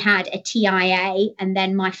 she had a TIA. And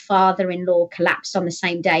then my father-in-law collapsed on the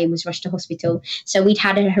same day and was rushed to hospital. So we'd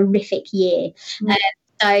had a horrific year.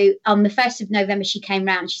 So on the 1st of November, she came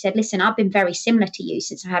round and she said, listen, I've been very similar to you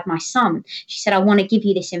since I had my son. She said, I want to give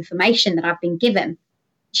you this information that I've been given.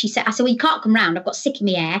 I said, well, you can't come round. I've got sick in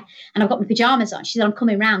my hair and I've got my pajamas on. She said, I'm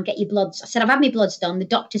coming round, get your bloods. I said, I've had my bloods done. The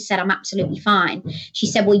doctor said I'm absolutely fine. She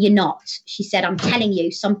said, well, you're not. She said, I'm telling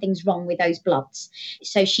you, something's wrong with those bloods.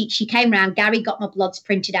 So she came round. Gary got my bloods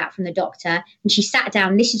printed out from the doctor and she sat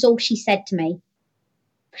down. This is all she said to me.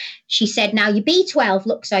 She said, now your B12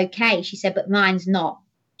 looks okay. She said, but mine's not.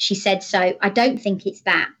 She said, so I don't think it's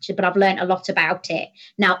that, but I've learned a lot about it.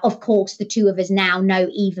 Now, of course, the two of us now know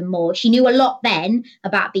even more. She knew a lot then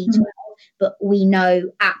about B12, but we know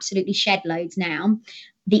absolutely shed loads now.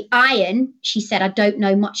 The iron, she said, I don't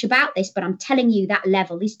know much about this, but I'm telling you that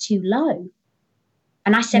level is too low.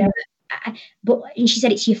 And I said, and she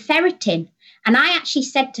said, it's your ferritin. And I actually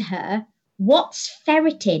said to her, what's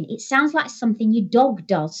ferritin? It sounds like something your dog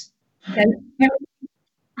does. So,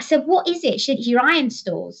 I said, what is it? She said, your iron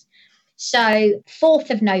stores. So 4th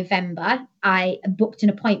of November, I booked an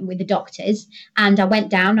appointment with the doctors and I went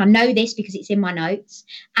down. I know this because it's in my notes.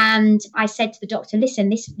 And I said to the doctor, listen,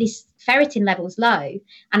 this ferritin level is low.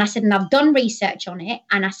 And I said, and I've done research on it.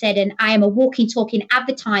 And I said, and I am a walking, talking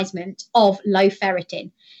advertisement of low ferritin.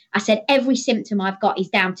 I said, every symptom I've got is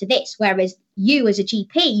down to this. Whereas you as a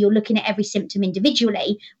GP, you're looking at every symptom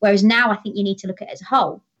individually. Whereas now I think you need to look at it as a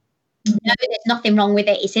whole. No, there's nothing wrong with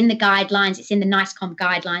it. It's in the guidelines. It's in the NICECOM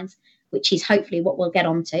guidelines, which is hopefully what we'll get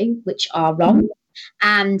onto, which are wrong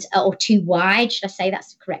and or too wide. Should I say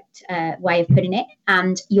that's the correct way of putting it?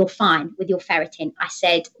 And you're fine with your ferritin. I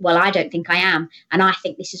said, well, I don't think I am. And I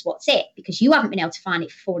think this is what's it because you haven't been able to find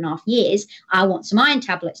it for 4.5 years. I want some iron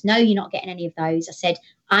tablets. No, you're not getting any of those. I said,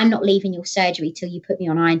 I'm not leaving your surgery till you put me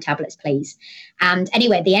on iron tablets, please. And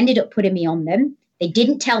anyway, they ended up putting me on them. They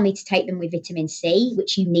didn't tell me to take them with vitamin C,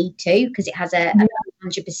 which you need to because it has a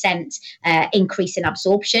 100% increase in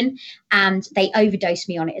absorption. And they overdosed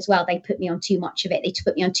me on it as well. They put me on too much of it. They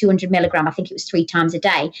put me on 200 milligram. I think it was 3 times a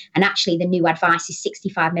day. And actually, the new advice is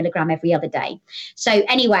 65 milligram every other day. So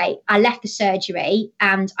anyway, I left the surgery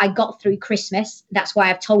and I got through Christmas. That's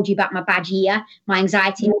why I've told you about my bad year, my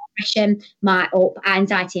anxiety and depression, my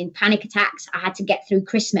anxiety and panic attacks. I had to get through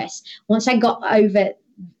Christmas. Once I got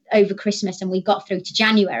over Christmas and we got through to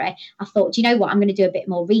January, I thought, do you know what? I'm going to do a bit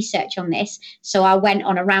more research on this. So I went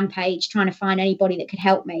on a rampage trying to find anybody that could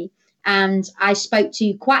help me. And I spoke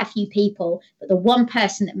to quite a few people, but the one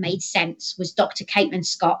person that made sense was Dr. Caitlin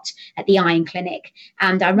Scott at the Iron Clinic.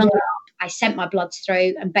 And I rang her up, I sent my bloods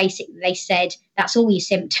through, and basically they said, that's all your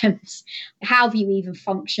symptoms. How have you even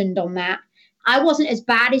functioned on that? I wasn't as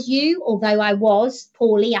bad as you, although I was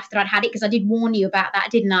poorly after I'd had it, because I did warn you about that,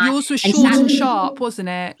 didn't I? Yours was short and sharp, wasn't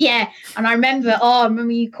it? Yeah. And I remember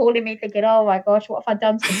you calling me thinking, oh my gosh, what have I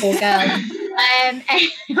done to the poor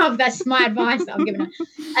girl? That's my advice that I'm giving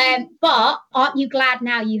her. But aren't you glad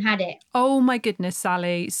now you had it? Oh my goodness,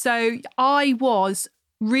 Sally. So I was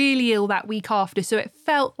really ill that week after. So it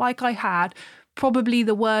felt like I had probably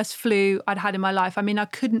the worst flu I'd had in my life. I mean, I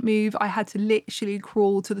couldn't move. I had to literally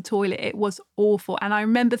crawl to the toilet. It was awful. And I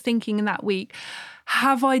remember thinking in that week,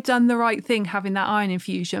 have I done the right thing having that iron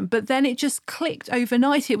infusion? But then it just clicked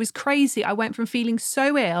overnight. It was crazy. I went from feeling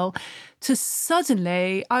so ill to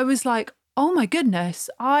suddenly I was like, oh my goodness,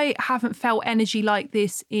 I haven't felt energy like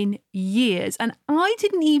this in years. And I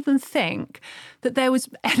didn't even think that there was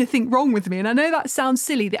anything wrong with me. And I know that sounds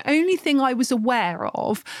silly. The only thing I was aware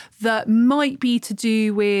of that might be to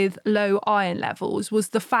do with low iron levels was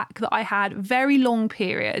the fact that I had very long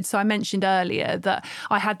periods. So I mentioned earlier that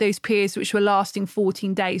I had those periods which were lasting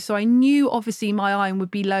 14 days. So I knew obviously my iron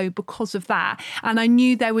would be low because of that. And I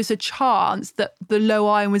knew there was a chance that the low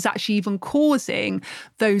iron was actually even causing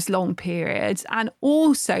those long periods. periods, and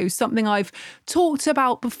also something I've talked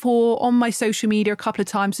about before on my social media a couple of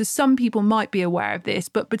times, so some people might be aware of this,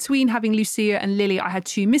 but between having Lucia and Lily, I had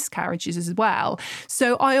 2 miscarriages as well.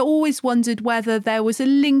 So I always wondered whether there was a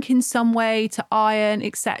link in some way to iron,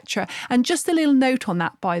 etc. And just a little note on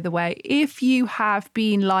that, by the way, if you have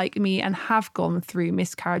been like me and have gone through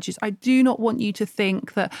miscarriages, I do not want you to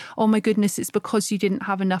think that, oh my goodness, it's because you didn't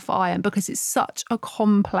have enough iron, because it's such a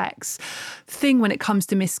complex thing when it comes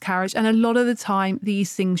to miscarriage. And a lot of the time,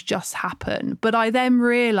 these things just happen. But I then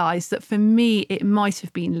realised that for me, it might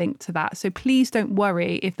have been linked to that. So please don't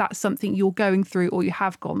worry if that's something you're going through or you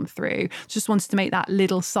have gone through. Just wanted to make that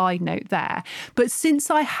little side note there. But since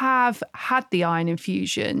I have had the iron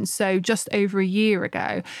infusion, so just over a year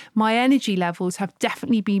ago, my energy levels have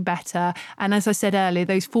definitely been better. And as I said earlier,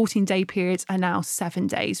 those 14-day periods are now 7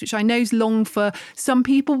 days, which I know is long for some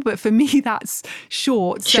people, but for me, that's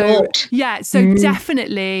short. Short. Yeah, so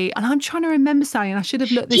definitely. And I'm trying to remember, Sally, and I should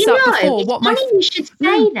have looked this up before. It's funny you should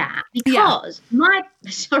say that, because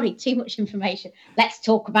sorry, too much information. Let's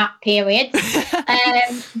talk about periods.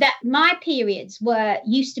 That my periods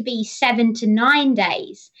used to be 7 to 9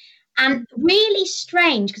 days. And really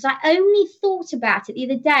strange, because I only thought about it the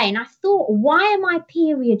other day, and I thought, why are my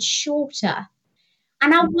periods shorter?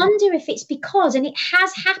 And I wonder if it's because, and it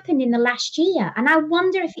has happened in the last year, and I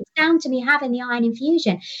wonder if it's down to me having the iron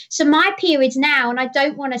infusion. So my periods now, and I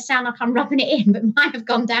don't want to sound like I'm rubbing it in, but mine have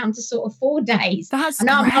gone down to sort of 4 days. That's I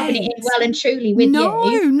know great. I'm rubbing it in well and truly with you.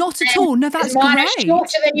 No, not at all. No, that's mine great. are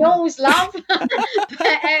shorter than yours, love.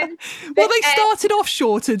 Well, they started off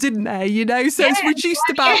shorter, didn't they? You know, so it's reduced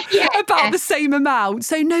about the same amount.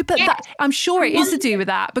 So no, but that, I'm sure it is to do with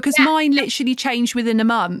that, because mine literally changed within a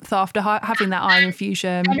month after having that iron infusion.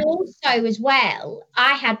 And also as well,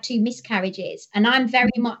 I had 2 miscarriages, and I'm very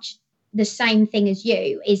much the same thing as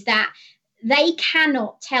you, is that they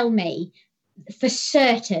cannot tell me for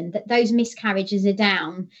certain that those miscarriages are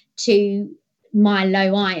down to my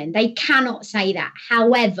low iron. They cannot say that.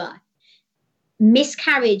 However,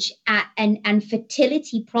 miscarriage and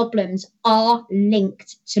fertility problems are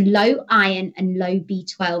linked to low iron and low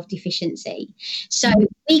B12 deficiency. So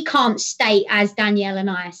we can't state, as Danielle and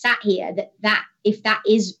I are sat here, that if that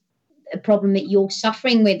is a problem that you're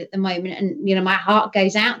suffering with at the moment, and you know, my heart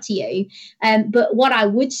goes out to you, but what I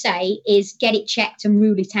would say is get it checked and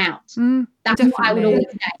rule it out. That's definitely what I would always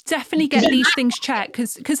say. Definitely get these things checked,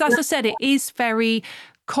 because as I said, it is very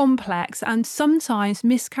complex, and sometimes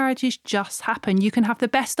miscarriages just happen. You can have the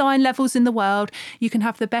best iron levels in the world, you can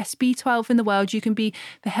have the best B12 in the world, you can be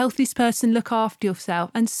the healthiest person, look after yourself,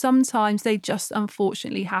 and sometimes they just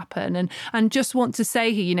unfortunately happen. And just want to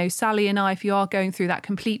say here, you know, Sally and I, if you are going through that,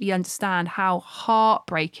 completely understand how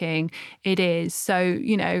heartbreaking it is. So,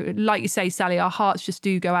 you know, like you say, Sally, our hearts just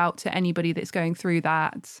do go out to anybody that's going through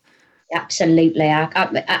that. Absolutely.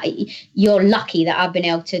 You're lucky that I've been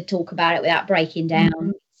able to talk about it without breaking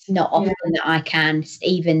down. It's not often that I can,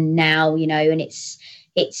 even now, you know, and it's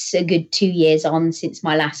a good 2 years on since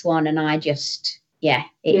my last one, and I just,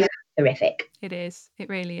 it's horrific. It is. It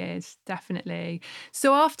really is. Definitely.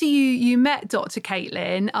 So after you met Dr.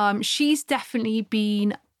 Caitlin, she's definitely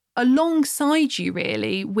been alongside you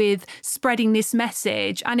really with spreading this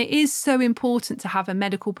message, and it is so important to have a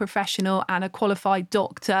medical professional and a qualified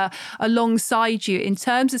doctor alongside you in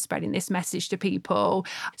terms of spreading this message to people.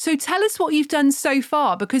 So tell us what you've done so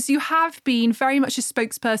far, because you have been very much a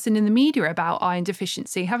spokesperson in the media about iron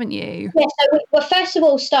deficiency, haven't you? Yeah, so we first of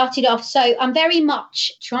all started off, so I'm very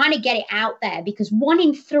much trying to get it out there, because 1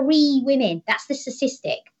 in 3 women, that's the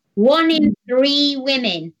statistic, 1 in 3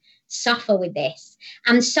 women suffer with this,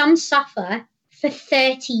 and some suffer for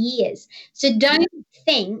 30 years. So don't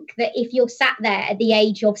think that if you're sat there at the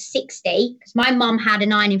age of 60, because my mum had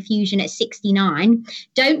an iron infusion at 69,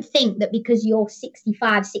 don't think that because you're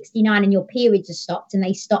 65, 69 and your periods are stopped, and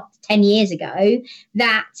they stopped 10 years ago,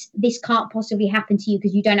 that this can't possibly happen to you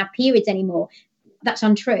because you don't have periods anymore. That's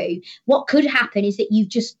untrue. What could happen is that you've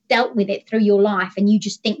just dealt with it through your life, and you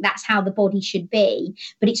just think that's how the body should be,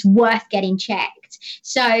 but it's worth getting checked.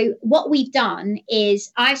 So what we've done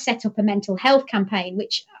is I've set up a mental health campaign,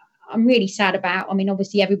 which I'm really sad about. I mean,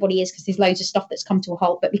 obviously everybody is, because there's loads of stuff that's come to a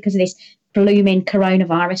halt, but because of this blooming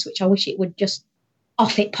coronavirus, which I wish it would just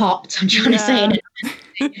off it popped, I'm trying to say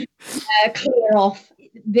it, clear off.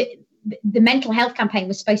 The mental health campaign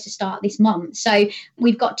was supposed to start this month. So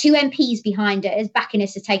we've got 2 MPs behind us, backing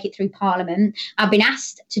us to take it through Parliament. I've been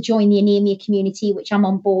asked to join the anemia community, which I'm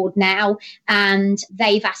on board now. And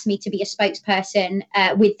they've asked me to be a spokesperson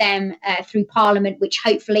with them through Parliament, which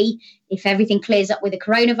hopefully if everything clears up with the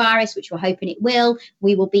coronavirus, which we're hoping it will,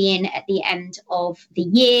 we will be in at the end of the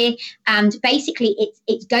year. And basically,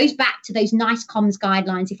 it goes back to those nice comms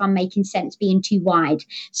guidelines, if I'm making sense, being too wide.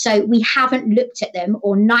 So we haven't looked at them,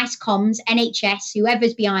 or nice comms, NHS,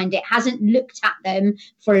 whoever's behind it, hasn't looked at them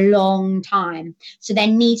for a long time. So there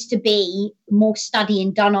needs to be more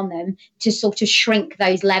studying done on them to sort of shrink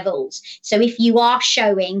those levels. So if you are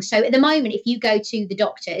showing, so at the moment, if you go to the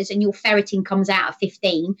doctors and your ferritin comes out at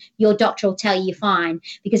 15, your doctor will tell you you're fine.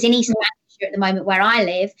 Because in East Lancashire at the moment where I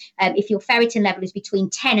live, if your ferritin level is between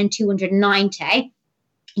 10 and 290,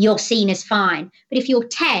 you're seen as fine. But if you're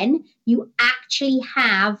 10, you actually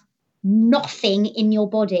have nothing in your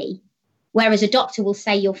body, whereas a doctor will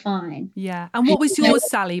say you're fine. Yeah. And what was yours,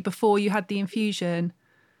 Sally, before you had the infusion?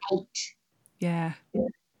 8. Yeah.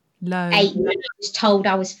 Low. 8 when I was told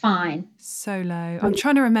I was fine. So low. I'm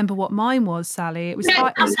trying to remember what mine was, Sally. It was,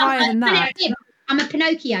 it was higher than that. I'm a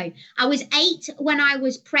Pinocchio. I was 8 when I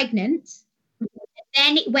was pregnant.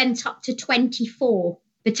 Then it went up to 24,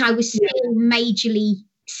 but I was still majorly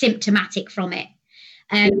symptomatic from it.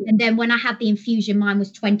 And then when I had the infusion, mine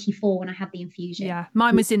was 24 when I had the infusion. Yeah,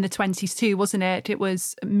 mine was in the 20s too, wasn't it? It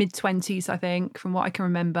was mid-20s, I think, from what I can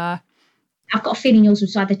remember. I've got a feeling yours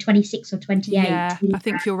was either 26 or 28. Yeah, I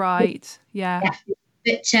think you're right. Yeah.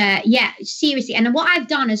 But seriously. And what I've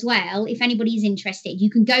done as well, if anybody's interested, you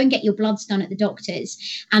can go and get your bloods done at the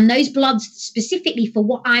doctor's. And those bloods specifically for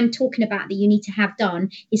what I'm talking about that you need to have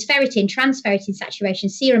done is ferritin, transferritin saturation,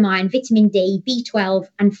 serum iron, vitamin D, B12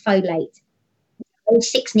 and folate. All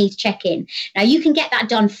 6 needs checking. Now, you can get that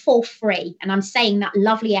done for free. And I'm saying that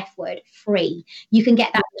lovely F word, free. You can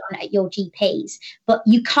get that done at your GP's. But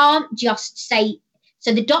you can't just say,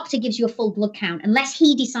 so the doctor gives you a full blood count, unless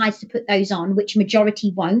he decides to put those on, which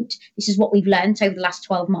majority won't. This is what we've learned over the last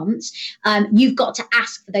 12 months. You've got to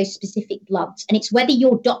ask for those specific bloods. And it's whether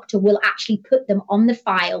your doctor will actually put them on the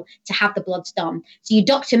file to have the bloods done. So your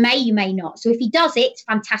doctor may, you may not. So if he does it,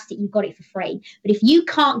 fantastic, you've got it for free. But if you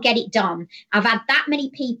can't get it done, I've had that many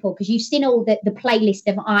people, because you've seen all the playlist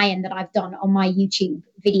of iron that I've done on my YouTube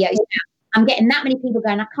videos now. I'm getting that many people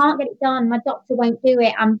going, I can't get it done. My doctor won't do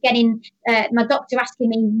it. I'm getting my doctor asking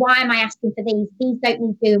me, why am I asking for these? These don't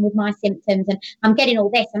need doing with my symptoms. And I'm getting all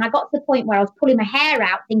this. And I got to the point where I was pulling my hair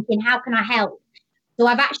out thinking, how can I help? So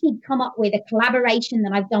I've actually come up with a collaboration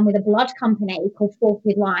that I've done with a blood company called Forth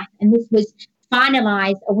with Life. And this was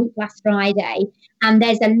finalised a week last Friday. And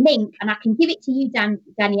there's a link, and I can give it to you,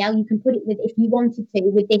 Danielle. You can put it with, if you wanted to,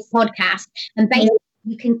 with this podcast. And basically,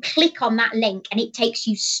 you can click on that link and it takes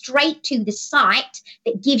you straight to the site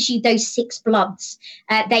that gives you those 6 bloods.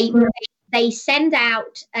 They send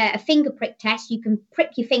out a finger prick test. You can prick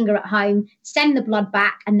your finger at home, send the blood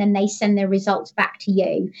back, and then they send their results back to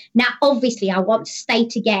you. Now, obviously, I want to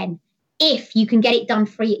state again, if you can get it done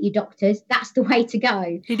free at your doctor's, that's the way to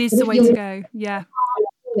go. It is the way to go, yeah.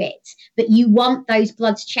 It, but you want those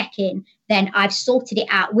bloods checking, then I've sorted it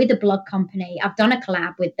out with a blood company. I've done a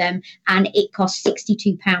collab with them, and it costs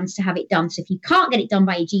 £62 to have it done. So if you can't get it done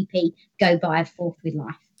by your GP, go buy a Forth with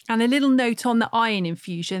Life. And a little note on the iron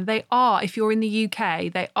infusion. They are, if you're in the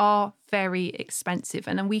UK, they are very expensive.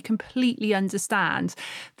 And we completely understand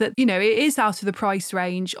that, you know, it is out of the price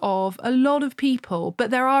range of a lot of people.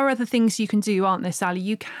 But there are other things you can do, aren't there, Sally?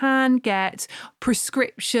 You can get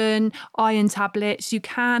prescription iron tablets. You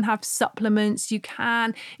can have supplements. You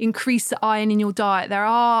can increase the iron in your diet. There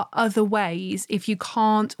are other ways if you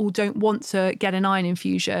can't or don't want to get an iron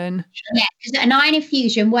infusion. Yeah, because an iron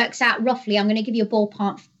infusion works out roughly, I'm going to give you a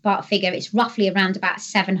ballpark figure, it's roughly around about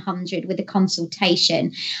 700 with a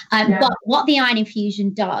consultation. But what the iron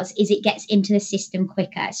infusion does is it gets into the system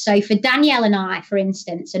quicker. So for Danielle and I, for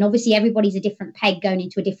instance, and obviously everybody's a different peg going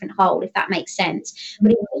into a different hole, if that makes sense.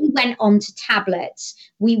 But if we went on to tablets,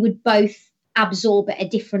 we would both absorb at a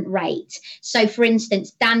different rate. So for instance,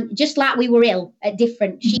 Dan, just like we were ill at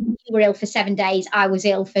different, you were ill for 7 days, I was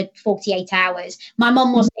ill for 48 hours. My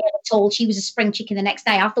mum wasn't ill at all. She was a spring chicken the next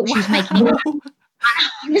day. I thought she was making it up.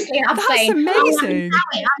 Honestly, I'm That's saying, amazing.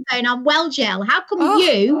 I'm well, Gel. How come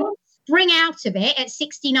you spring out of it at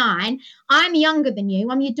 69? I'm younger than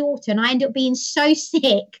you. I'm your daughter, and I end up being so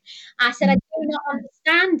sick. I said, I do not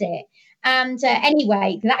understand it. And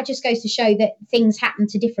anyway, that just goes to show that things happen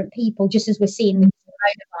to different people, just as we're seeing with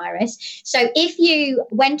coronavirus. So if you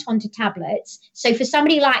went onto tablets, so for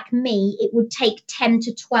somebody like me, it would take 10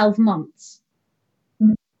 to 12 months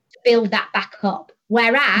to build that back up.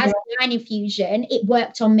 Whereas iron infusion, it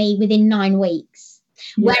worked on me within 9 weeks.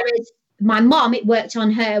 Whereas my mom, it worked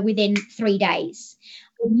on her within 3 days.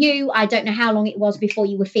 you, I don't know how long it was before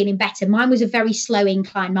you were feeling better. Mine was a very slow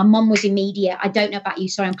incline. My mum was immediate. I don't know about you.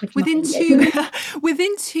 Sorry, I'm clicking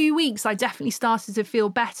within 2 weeks, I definitely started to feel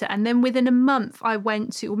better. And then within a month, I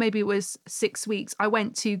went to, or maybe it was 6 weeks, I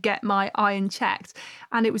went to get my iron checked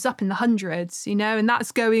and it was up in the hundreds, and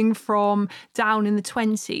that's going from down in the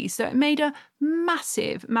 20s. So it made a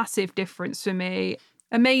massive, massive difference for me.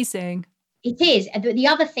 Amazing. It is. The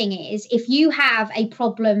other thing is, if you have a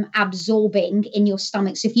problem absorbing in your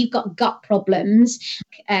stomach, so if you've got gut problems,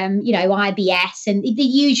 IBS and the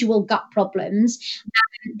usual gut problems,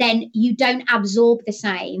 then you don't absorb the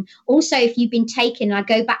same. Also, if you've been taking, I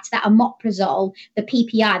go back to that omeprazole, the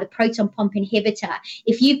PPI, the proton pump inhibitor,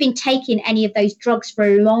 if you've been taking any of those drugs for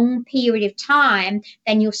a long period of time,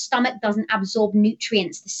 then your stomach doesn't absorb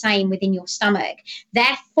nutrients the same within your stomach.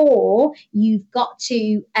 Therefore, you've got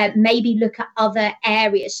to maybe look at other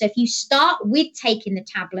areas. So if you start with taking the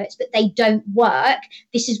tablets, but they don't work,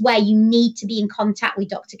 this is where you need to be in contact with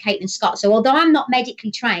Dr. Caitlin Scott. So although I'm not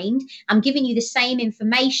medically trained, I'm giving you the same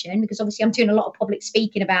information because obviously I'm doing a lot of public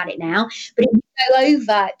speaking about it now. But if you go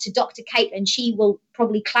over to Dr. Caitlin, she will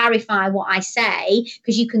probably clarify what I say,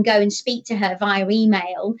 because you can go and speak to her via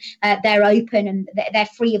email. They're open and they're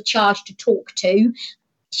free of charge to talk to.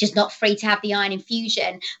 It's just not free to have the iron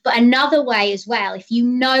infusion. But another way as well, if you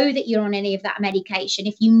know that you're on any of that medication,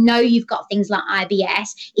 if you know you've got things like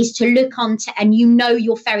IBS, is to look on and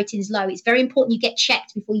your ferritin's low. It's very important you get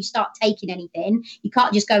checked before you start taking anything. You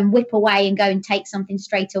can't just go and whip away and go and take something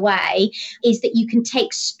straight away. Is that you can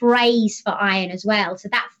take sprays for iron as well. So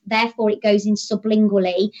that therefore it goes in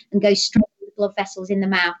sublingually and goes straight blood vessels in the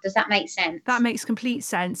mouth. Does that make sense? That makes complete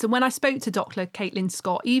sense. And when I spoke to Dr. Caitlin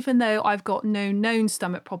Scott, even though I've got no known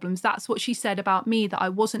stomach problems, that's what she said about me, that I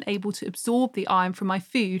wasn't able to absorb the iron from my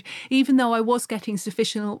food, even though I was getting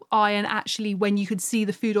sufficient iron. Actually, when you could see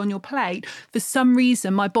the food on your plate, for some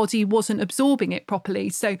reason my body wasn't absorbing it properly.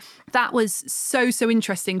 So that was so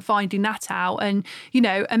interesting finding that out, and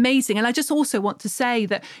amazing. And I just also want to say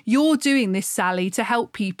that you're doing this, Sally, to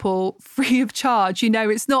help people free of charge.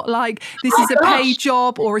 It's not like this is a paid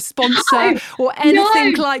job or a sponsor or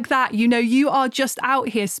anything like that. You are just out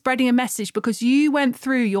here spreading a message because you went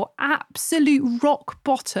through your absolute rock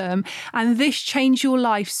bottom and this changed your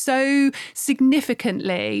life so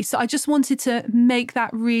significantly. So I just wanted to make that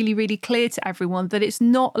really, really clear to everyone, that it's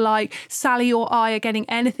not like Sally or I are getting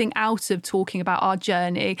anything out of talking about our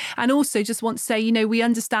journey. And also just want to say, we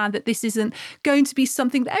understand that this isn't going to be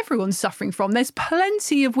something that everyone's suffering from. There's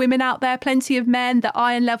plenty of women out there, plenty of men, that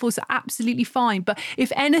iron levels are absolutely fine. But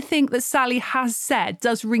if anything that Sally has said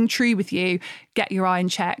does ring true with you, get your iron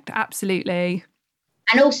checked. Absolutely.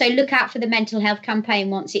 And also look out for the mental health campaign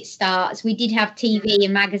once it starts. We did have TV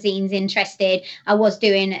and magazines interested. I was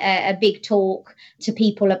doing a big talk to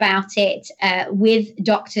people about it, with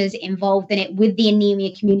doctors involved in it, with the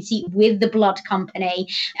anemia community, with the blood company.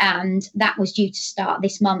 And that was due to start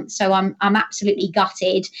this month. So I'm absolutely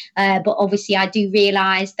gutted. But obviously I do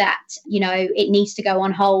realise that, it needs to go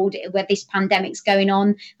on hold where this pandemic's going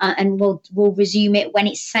on, and we'll resume it when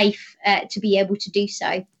it's safe to be able to do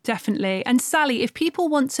so. Definitely. And Sally, if people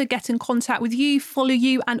want to get in contact with you, follow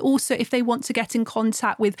you, and also if they want to get in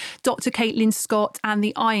contact with Dr. Caitlin Scott and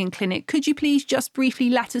the Iron Clinic, could you please just briefly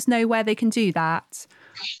let us know where they can do that?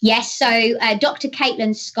 Yes, so Dr.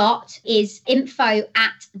 Caitlin Scott is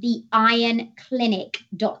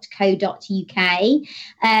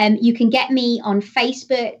info@theironclinic.co.uk. You can get me on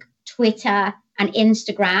Facebook, Twitter and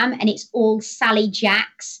Instagram, and it's all Sally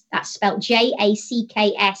Jacks. That's spelled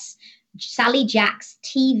Jacks. Sally Jacks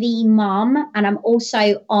TV Mum, and I'm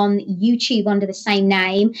also on YouTube under the same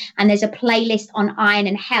name, and there's a playlist on iron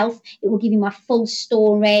and health. It will give you my full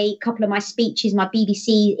story, a couple of my speeches, my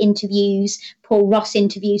BBC interviews, Paul Ross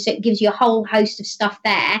interviews, so it gives you a whole host of stuff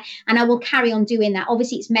there, and I will carry on doing that.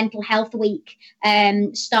 Obviously it's Mental Health Week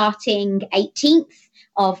starting 18th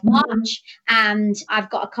of March, and I've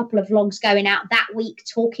got a couple of vlogs going out that week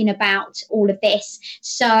talking about all of this.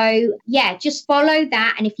 So yeah, just follow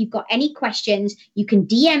that, and if you've got any questions, you can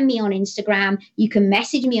DM me on Instagram, you can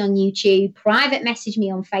message me on YouTube, private message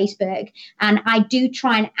me on Facebook, and I do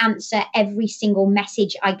try and answer every single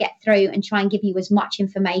message I get through and try and give you as much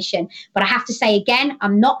information. But I have to say again,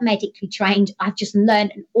 I'm not medically trained. I've just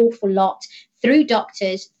learned an awful lot through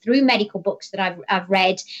doctors, through medical books that I've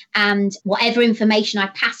read, and whatever information I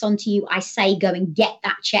pass on to you, I say go and get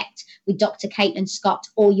that checked with Dr. Caitlin Scott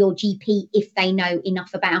or your GP if they know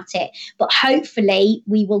enough about it. But hopefully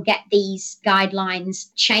we will get these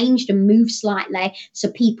guidelines changed and moved slightly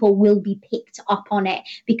so people will be picked up on it,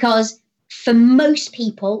 because for most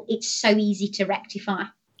people, it's so easy to rectify.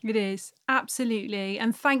 It is, absolutely.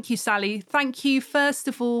 And thank you, Sally. Thank you, first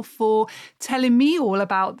of all, for telling me all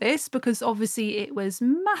about this, because obviously it was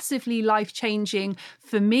massively life-changing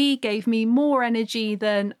for me, gave me more energy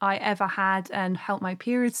than I ever had and helped my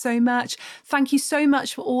period so much. Thank you so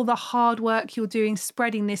much for all the hard work you're doing,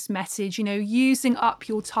 spreading this message, using up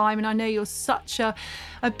your time. And I know you're such a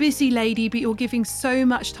busy lady, but you're giving so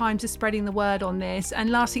much time to spreading the word on this. And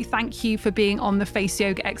lastly, thank you for being on the Face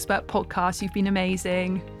Yoga Expert podcast. You've been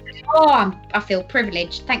amazing. Oh, I feel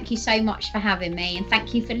privileged. Thank you so much for having me, and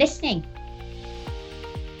thank you for listening.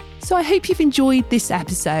 So I hope you've enjoyed this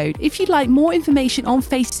episode. If you'd like more information on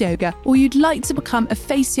Face Yoga, or you'd like to become a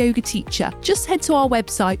Face Yoga teacher, just head to our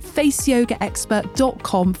website,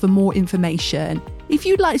 faceyogaexpert.com, for more information. If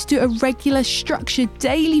you'd like to do a regular, structured,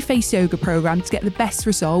 daily Face Yoga program to get the best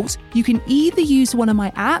results, you can either use one of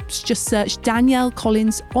my apps, just search Danielle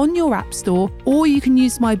Collins on your app store, or you can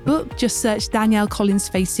use my book, just search Danielle Collins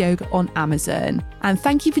Face Yoga on Amazon. And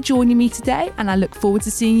thank you for joining me today, and I look forward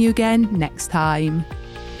to seeing you again next time.